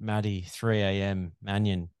also Maddie 3 a.m.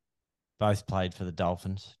 Mannion both played for the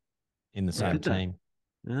Dolphins in the same team.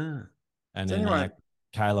 Yeah. And then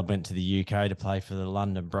Caleb went to the UK to play for the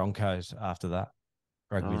London Broncos after that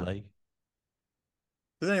rugby league.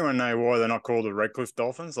 Does anyone know why they're not called the Redcliffe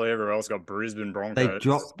Dolphins? Like everywhere else got Brisbane Broncos. They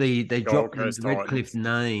dropped the Redcliffe Titans.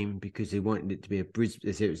 name because they wanted it to be a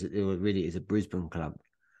Brisbane. It really is a Brisbane club.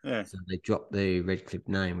 Yeah. So they dropped the Redcliffe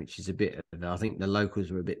name, which is a bit of, I think the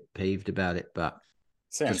locals were a bit peeved about it, but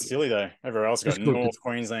sounds silly though. Everywhere else got North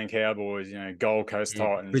Queensland Cowboys, Gold Coast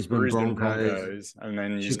Titans, Brisbane Broncos, and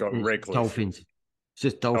then you just got Redcliffe. Dolphins. It's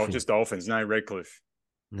just Dolphins. Oh, just Dolphins. No Redcliff.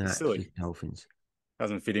 No, it's silly. just Dolphins.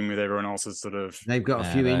 Doesn't fit in with everyone else's sort of. They've got a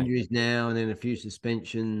few injuries now, and then a few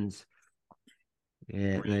suspensions.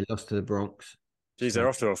 Yeah, and they lost to the Bronx. Geez, they're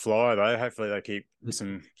off to a flyer though. Hopefully, they keep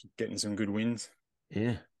getting some good wins.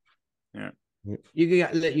 Yeah. Yeah.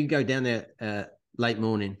 You go down there late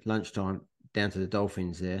morning, lunchtime, down to the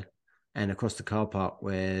Dolphins there, and across the car park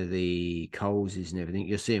where the Coles is and everything.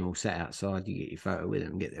 You'll see them all sat outside. You get your photo with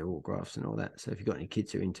them and get their autographs and all that. So if you've got any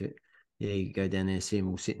kids who are into it, you go down there, see them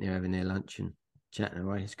all sitting there having their lunch and chatting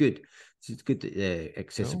away. It's good. It's good that they're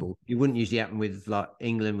accessible. Cool. You wouldn't usually happen with like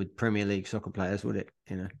England with Premier League soccer players, would it?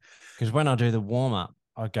 Because when I do the warm up,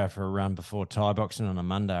 I go for a run before Thai boxing on a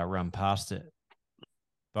Monday. I run past it,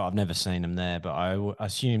 but I've never seen them there. But I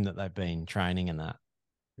assume that they've been training in that.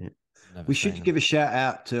 Yeah. We should give a shout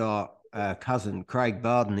out to our cousin Craig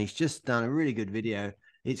Barden. He's just done a really good video.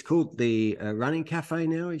 It's called the Running Cafe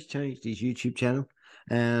now. He's changed his YouTube channel.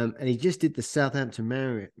 And he just did the Southampton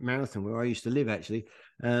Marathon where I used to live, actually.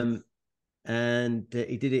 And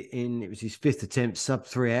he did it it was his 5th attempt, sub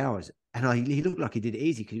 3 hours. And he looked like he did it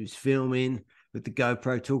easy because he was filming with the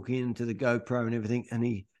GoPro, talking to the GoPro and everything. And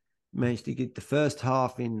he managed to get the first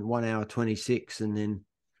half in 1 hour 26. And then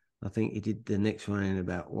I think he did the next one in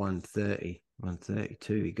about 1:30,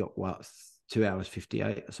 1:32. He got 2 hours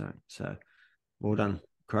 58 or something. So well done,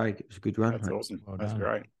 Craig. It was a good run. That's awesome. Well That's done.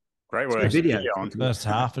 great. Great work. Video. First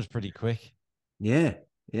half was pretty quick. Yeah.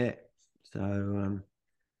 So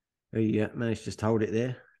he managed to just hold it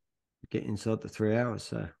there, get inside the 3 hours.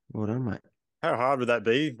 So well done, mate. How hard would that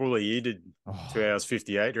be? Bully, you did 2 hours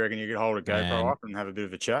 58. Do you reckon you could hold a GoPro up and have a bit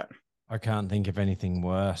of a chat? I can't think of anything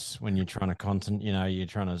worse when you're trying to you're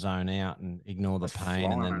trying to zone out and ignore the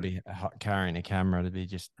pain and then be carrying a camera to be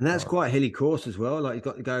just. And that's quite a hilly course as well. Like you've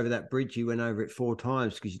got to go over that bridge. You went over it 4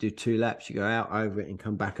 times because you do 2 laps. You go out over it and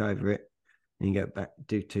come back over it, and you go back,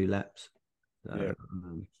 do 2 laps. So,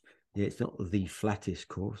 yeah, it's not the flattest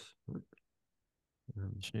course.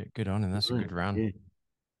 Shit, good on him. That's a good run. Yeah.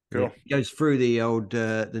 Cool. Yeah. It goes through the old,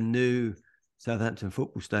 the new Southampton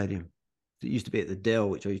football stadium. It used to be at the Dell,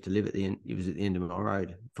 which I used to live at the end. It was at the end of my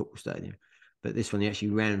road, football stadium. But this one, he actually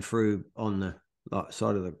ran through on the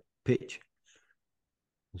side of the pitch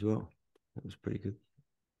as well. That was pretty good.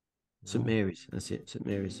 St Mary's, that's it, St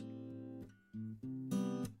Mary's.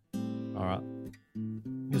 All right.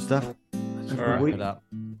 Good stuff. Let's wrap it up.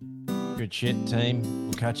 Good shit, team.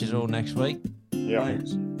 We'll catch you all next week. Yeah.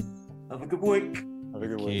 Thanks. Have a good week. Have a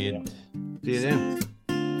good week. Kid. See you then.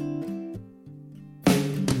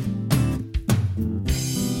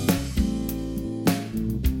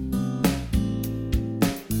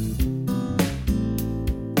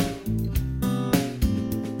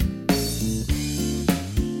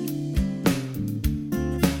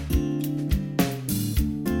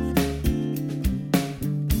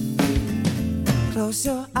 Close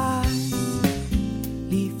your eyes,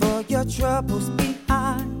 leave all your troubles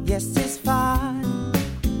behind. Yes, it's fine.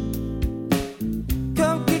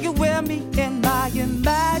 Come kick it with me in my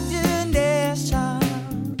imagination.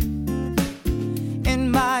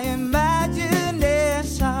 In my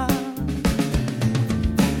imagination.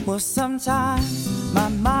 Well, sometimes my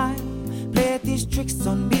mind plays these tricks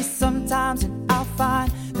on me sometimes, and I'll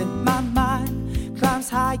find that my mind climbs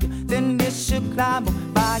higher than it should climb.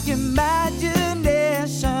 My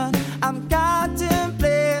imagination, I'm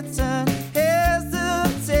contemplating,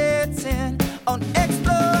 hesitating on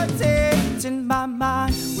exploiting my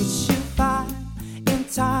mind, which you find in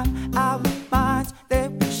time. Our minds, they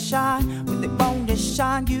will shine when they want to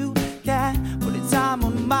shine. You can put a time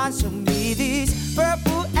on mine. Show me these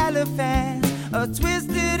purple elephants, a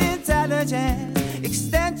twisted intelligence,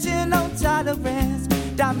 extension of tolerance,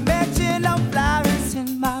 dimension of flowers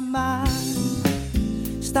in my mind.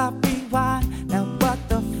 Stop, rewind. Now what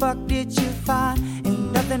the fuck did you find?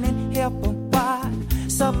 Ain't nothing in here but why?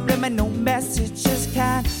 Subliminal messages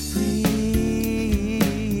can't breathe.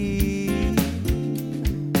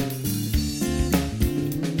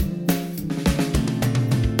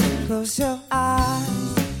 Close your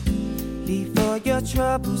eyes, leave all your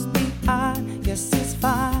troubles behind. Yes, it's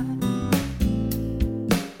fine.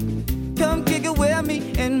 Come kick it with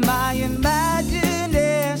me in my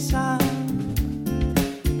imagination.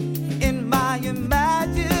 In my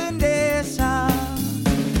imagination.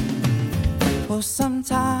 Well,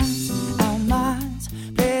 sometimes our minds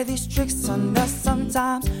play these tricks on us.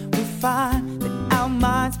 Sometimes we find that our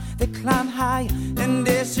minds, they climb higher and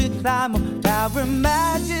they should climb up. Our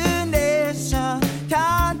imagination,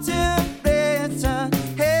 contemplating,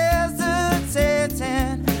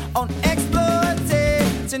 hesitating on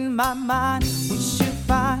exploiting my mind. We should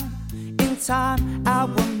find in time our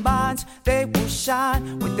minds, they will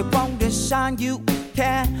shine. When they want to shine, you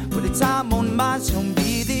can put a time on mine. Show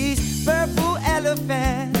me these purple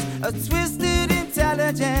elephants, a twisted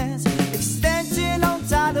intelligence, extension on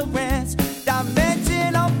tolerance,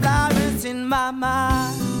 dimension of violence in my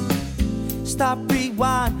mind. Stop,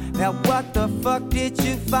 rewind. Now what the fuck did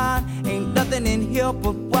you find? Ain't nothing in here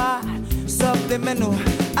but why? Subliminal,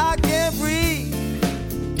 I can't breathe.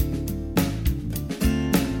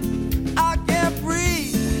 I can't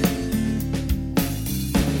breathe.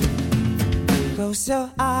 Close your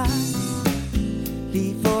eyes,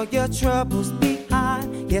 leave all your troubles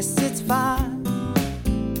behind. Yes, it's fine.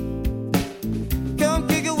 Come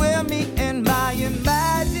kick it with me in my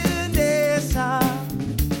imagination.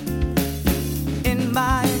 In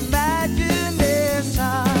my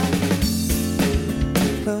imagination.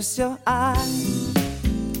 Close your eyes,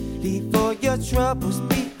 leave all your troubles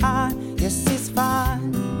behind. Yes, it's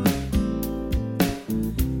fine.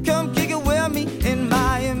 Come kick it with me in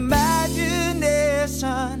my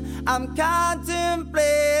imagination. I'm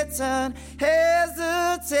contemplating,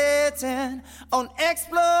 hesitating on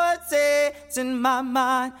exploiting my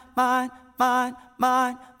mind, mind, mind,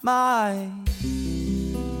 mind, mind.